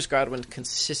 but Chris Godwin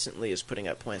consistently is putting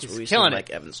up points where we've seen Mike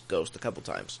Evans ghost a couple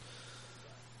times.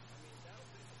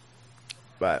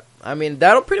 But, I mean,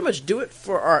 that'll pretty much do it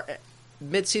for our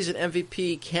midseason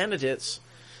MVP candidates.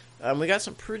 We got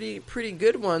some pretty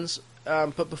good ones.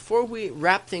 But before we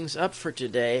wrap things up for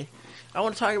today, I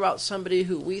want to talk about somebody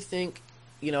who we think,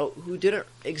 who didn't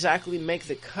exactly make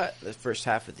the cut the first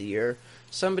half of the year.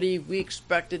 Somebody we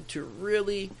expected to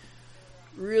really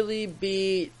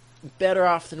be better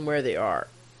off than where they are.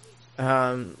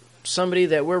 Somebody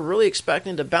that we're really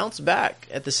expecting to bounce back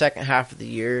at the second half of the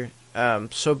year.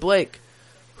 So, Blake,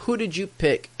 who did you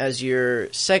pick as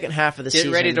your second half of the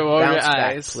season ready to roll your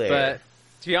eyes, player? But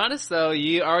to be honest, though,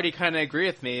 you already kind of agree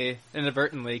with me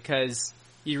inadvertently because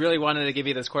you really wanted to give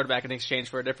me this quarterback in exchange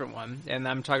for a different one, and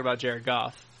I'm talking about Jared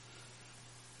Goff.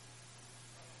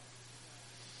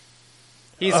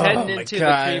 He's heading into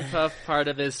the cream puff part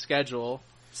of his schedule,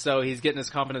 so he's getting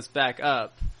his confidence back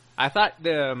up. I thought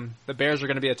the Bears were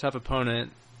going to be a tough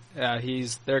opponent.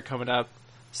 They're coming up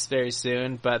very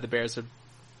soon, but the Bears are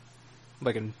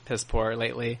looking piss poor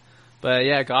lately. But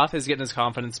yeah, Goff is getting his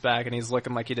confidence back, and he's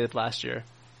looking like he did last year.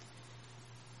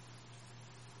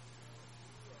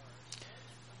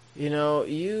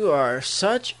 You are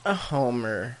such a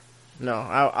homer. No,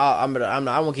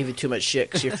 I won't give you too much shit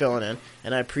because you're filling in,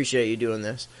 and I appreciate you doing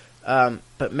this.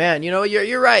 But man,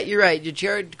 you're right. You're right.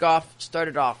 Jared Goff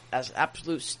started off as an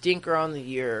absolute stinker on the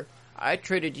year. I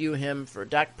traded him for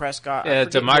Dak Prescott. Yeah,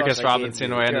 Demarcus Robinson,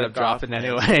 who I ended up dropping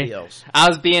anyway. I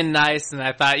was being nice, and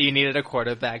I thought you needed a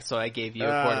quarterback, so I gave you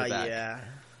a quarterback. Yeah.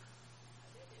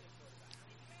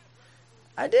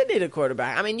 I did need a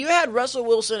quarterback. I mean, you had Russell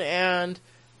Wilson and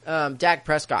Dak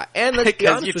Prescott. And let's be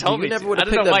honest with you, you never would have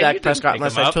picked up Dak Prescott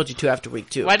unless I told you to after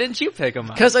week 2. Why didn't you pick him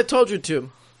up? Because I told you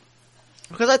to.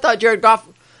 Because I thought Jared Goff...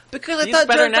 Because I thought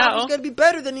Jared Goff was going to be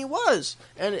better than he was.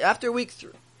 And after week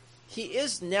 3... He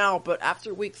is now, but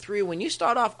after week 3, when you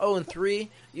start off 0-3,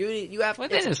 you have they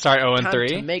didn't start 0-3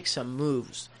 to make some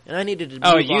moves. And I needed to move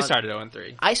Oh, you on. started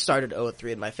 0-3. I started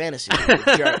 0-3 in my fantasy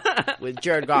with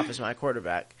Jared Goff as my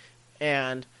quarterback.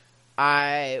 And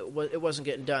it wasn't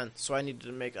getting done, so I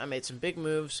made some big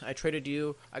moves. I traded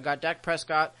you. I got Dak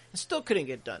Prescott, and still couldn't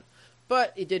get done.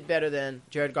 But he did better than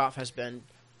Jared Goff has been,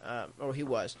 or he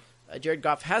was. Jared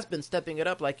Goff has been stepping it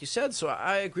up, like you said, so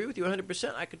I agree with you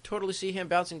 100%. I could totally see him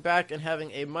bouncing back and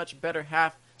having a much better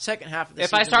second half of the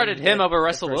season. If I started him over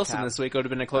Russell Wilson this week, it would have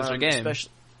been a closer game.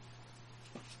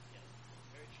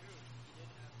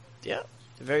 Yeah,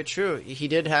 very true. He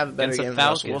did have a better game than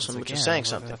Russell Wilson, which is saying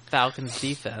something. Falcons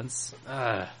defense.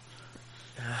 I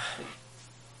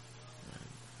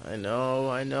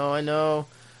know.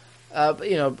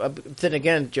 But then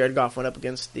again, Jared Goff went up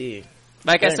against the...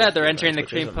 Like I said, they're entering the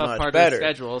cream puff part of the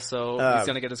schedule, so he's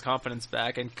going to get his confidence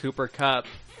back. And Cooper Kupp,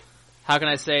 how can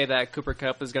I say that Cooper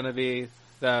Kupp is going to be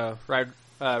the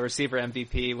receiver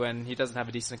MVP when he doesn't have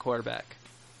a decent quarterback?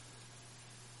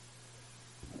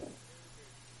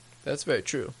 That's very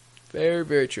true. Very,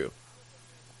 very true.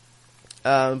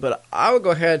 But I will go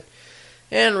ahead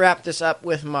and wrap this up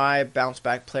with my bounce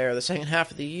back player of the second half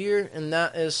of the year, and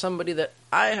that is somebody that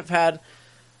I have had...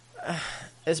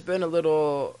 it's been a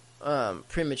little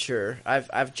premature.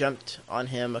 I've jumped on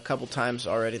him a couple times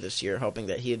already this year, hoping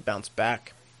that he'd bounce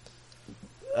back.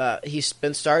 He's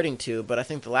been starting to, but I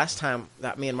think the last time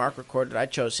that me and Mark recorded, I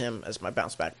chose him as my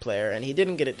bounce back player, and he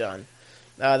didn't get it done.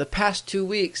 The past 2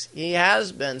 weeks, he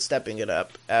has been stepping it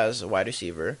up as a wide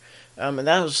receiver, and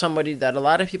that was somebody that a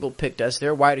lot of people picked as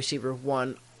their wide receiver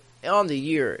 1 on the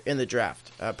year in the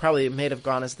draft. Probably may have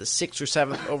gone as the 6th or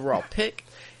 7th overall pick,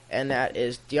 and that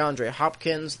is DeAndre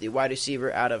Hopkins, the wide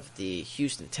receiver out of the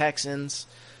Houston Texans.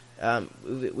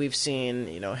 We've seen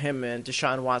him and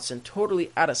Deshaun Watson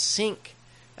totally out of sync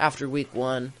after week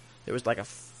 1. There was like a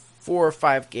 4 or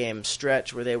 5 game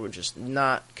stretch where they were just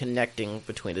not connecting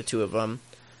between the two of them.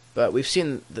 But we've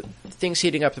seen the things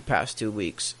heating up the past 2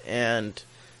 weeks, and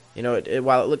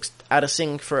while it looks out of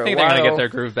sync for a while, I think they're gonna get their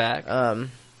groove back.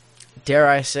 Dare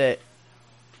I say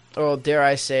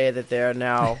that they are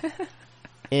now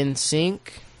in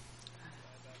sync.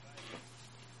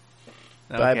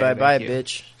 Okay, bye, you.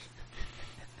 bitch.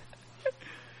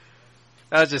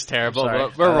 That was just terrible, Sorry.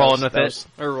 but we're rolling with that it. was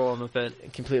We're rolling with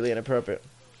it. Completely inappropriate.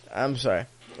 I'm sorry.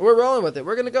 We're rolling with it.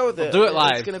 We're gonna go with it. Do it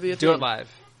live. It's gonna be a Do thing. it live.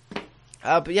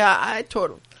 But yeah, I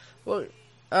totally. Well,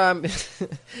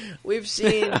 we've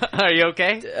seen. Are you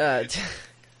okay?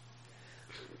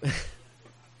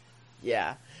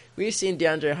 Yeah, we've seen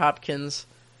DeAndre Hopkins.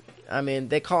 I mean,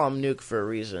 they call him Nuke for a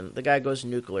reason. The guy goes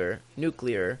nuclear.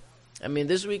 I mean,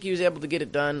 this week he was able to get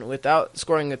it done without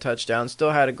scoring a touchdown.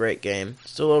 Still had a great game.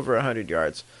 Still over 100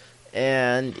 yards.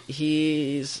 And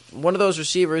he's one of those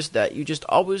receivers that you just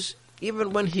always,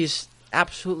 even when he's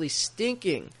absolutely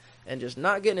stinking and just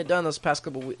not getting it done those first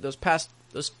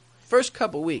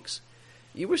couple weeks,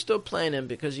 you were still playing him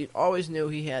because you always knew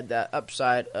he had that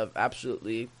upside of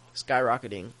absolutely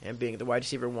skyrocketing and being the wide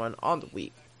receiver 1 on the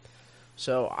week.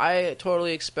 So I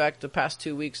totally expect the past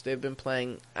 2 weeks they've been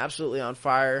playing absolutely on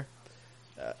fire.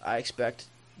 I expect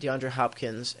DeAndre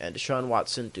Hopkins and Deshaun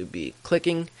Watson to be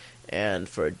clicking, and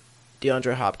for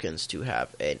DeAndre Hopkins to have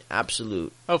an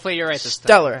absolute Hopefully you're right this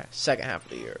stellar second half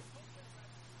of the year.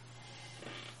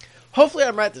 Hopefully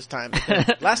I'm right this time.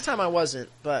 Last time I wasn't,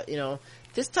 but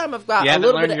this time I've got a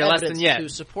little bit of evidence to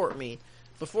support me.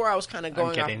 Before I was kind of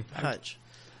going off hunch.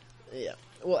 Yeah.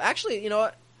 Well, actually, you know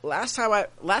what? Last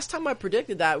time I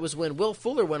predicted that was when Will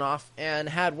Fuller went off and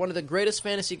had one of the greatest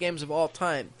fantasy games of all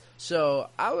time. So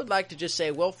I would like to just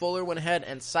say Will Fuller went ahead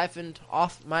and siphoned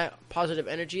off my positive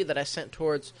energy that I sent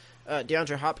towards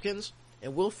DeAndre Hopkins,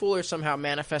 and Will Fuller somehow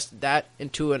manifested that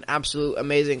into an absolute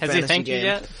amazing fantasy game. Has he thanked you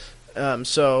yet?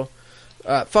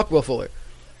 Fuck Will Fuller.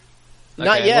 Okay,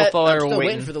 Not yet. Will Fuller, I'm still waiting.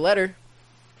 waiting for the letter.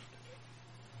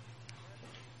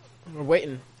 We're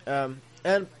waiting.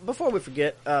 And before we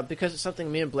forget, because it's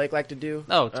something me and Blake like to do.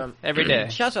 Every day.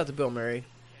 Shouts out to Bill Murray.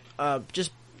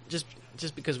 Just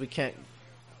because we can't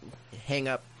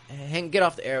get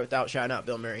off the air without shouting out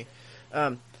Bill Murray.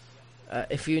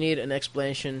 If you need an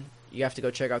explanation, you have to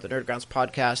go check out the Nerd Grounds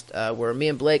podcast, where me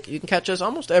and Blake, you can catch us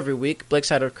almost every week. Blake's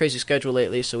had a crazy schedule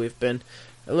lately, so we've been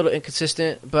a little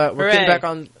inconsistent, but we're getting back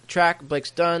on track. Blake's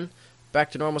done.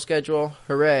 Back to normal schedule.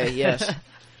 Hooray, yes.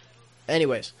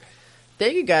 Anyways,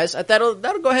 thank you guys. That'll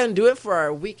go ahead and do it for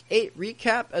our Week 8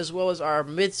 recap, as well as our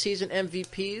mid-season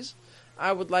MVPs.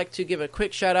 I would like to give a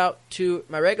quick shout-out to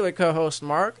my regular co-host,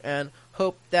 Mark, and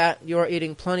hope that you're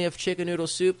eating plenty of chicken noodle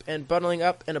soup and bundling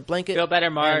up in a blanket. Feel better,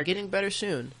 Mark. And getting better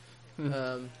soon.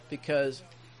 Because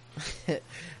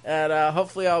and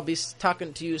hopefully I'll be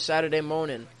talking to you Saturday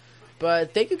morning.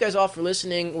 But thank you guys all for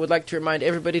listening. Would like to remind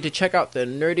everybody to check out the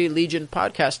Nerdy Legion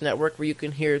Podcast Network, where you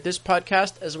can hear this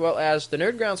podcast, as well as the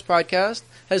Nerd Grounds podcast,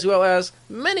 as well as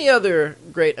many other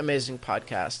great, amazing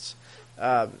podcasts.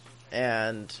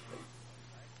 And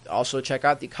also check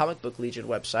out the Comic Book Legion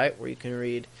website, where you can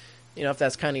read, if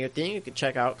that's kind of your thing, you can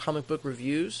check out comic book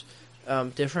reviews,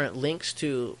 different links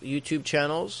to YouTube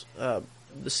channels, the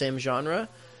same genre.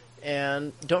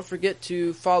 And don't forget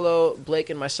to follow Blake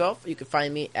and myself. You can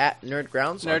find me at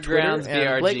NerdGrounds on Twitter. NerdGrounds, and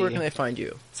BRG. Blake, where can they find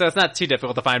you? So it's not too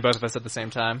difficult to find both of us at the same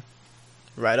time.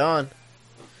 Right on.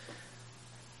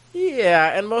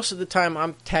 Yeah, and most of the time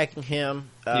I'm tagging him.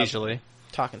 Usually.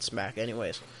 Talking smack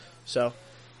anyways. So,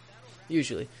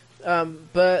 usually.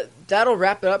 But that'll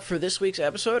wrap it up for this week's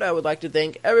episode. I would like to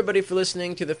thank everybody for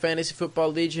listening to the Fantasy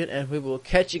Football Legion, and we will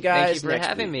catch you guys next week. Thank you for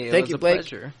having me. It was a Blake.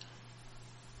 pleasure.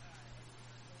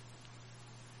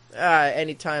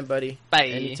 Anytime, buddy. Bye.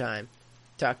 Anytime.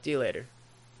 Talk to you later.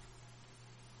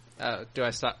 Do I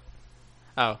stop?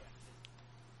 Oh.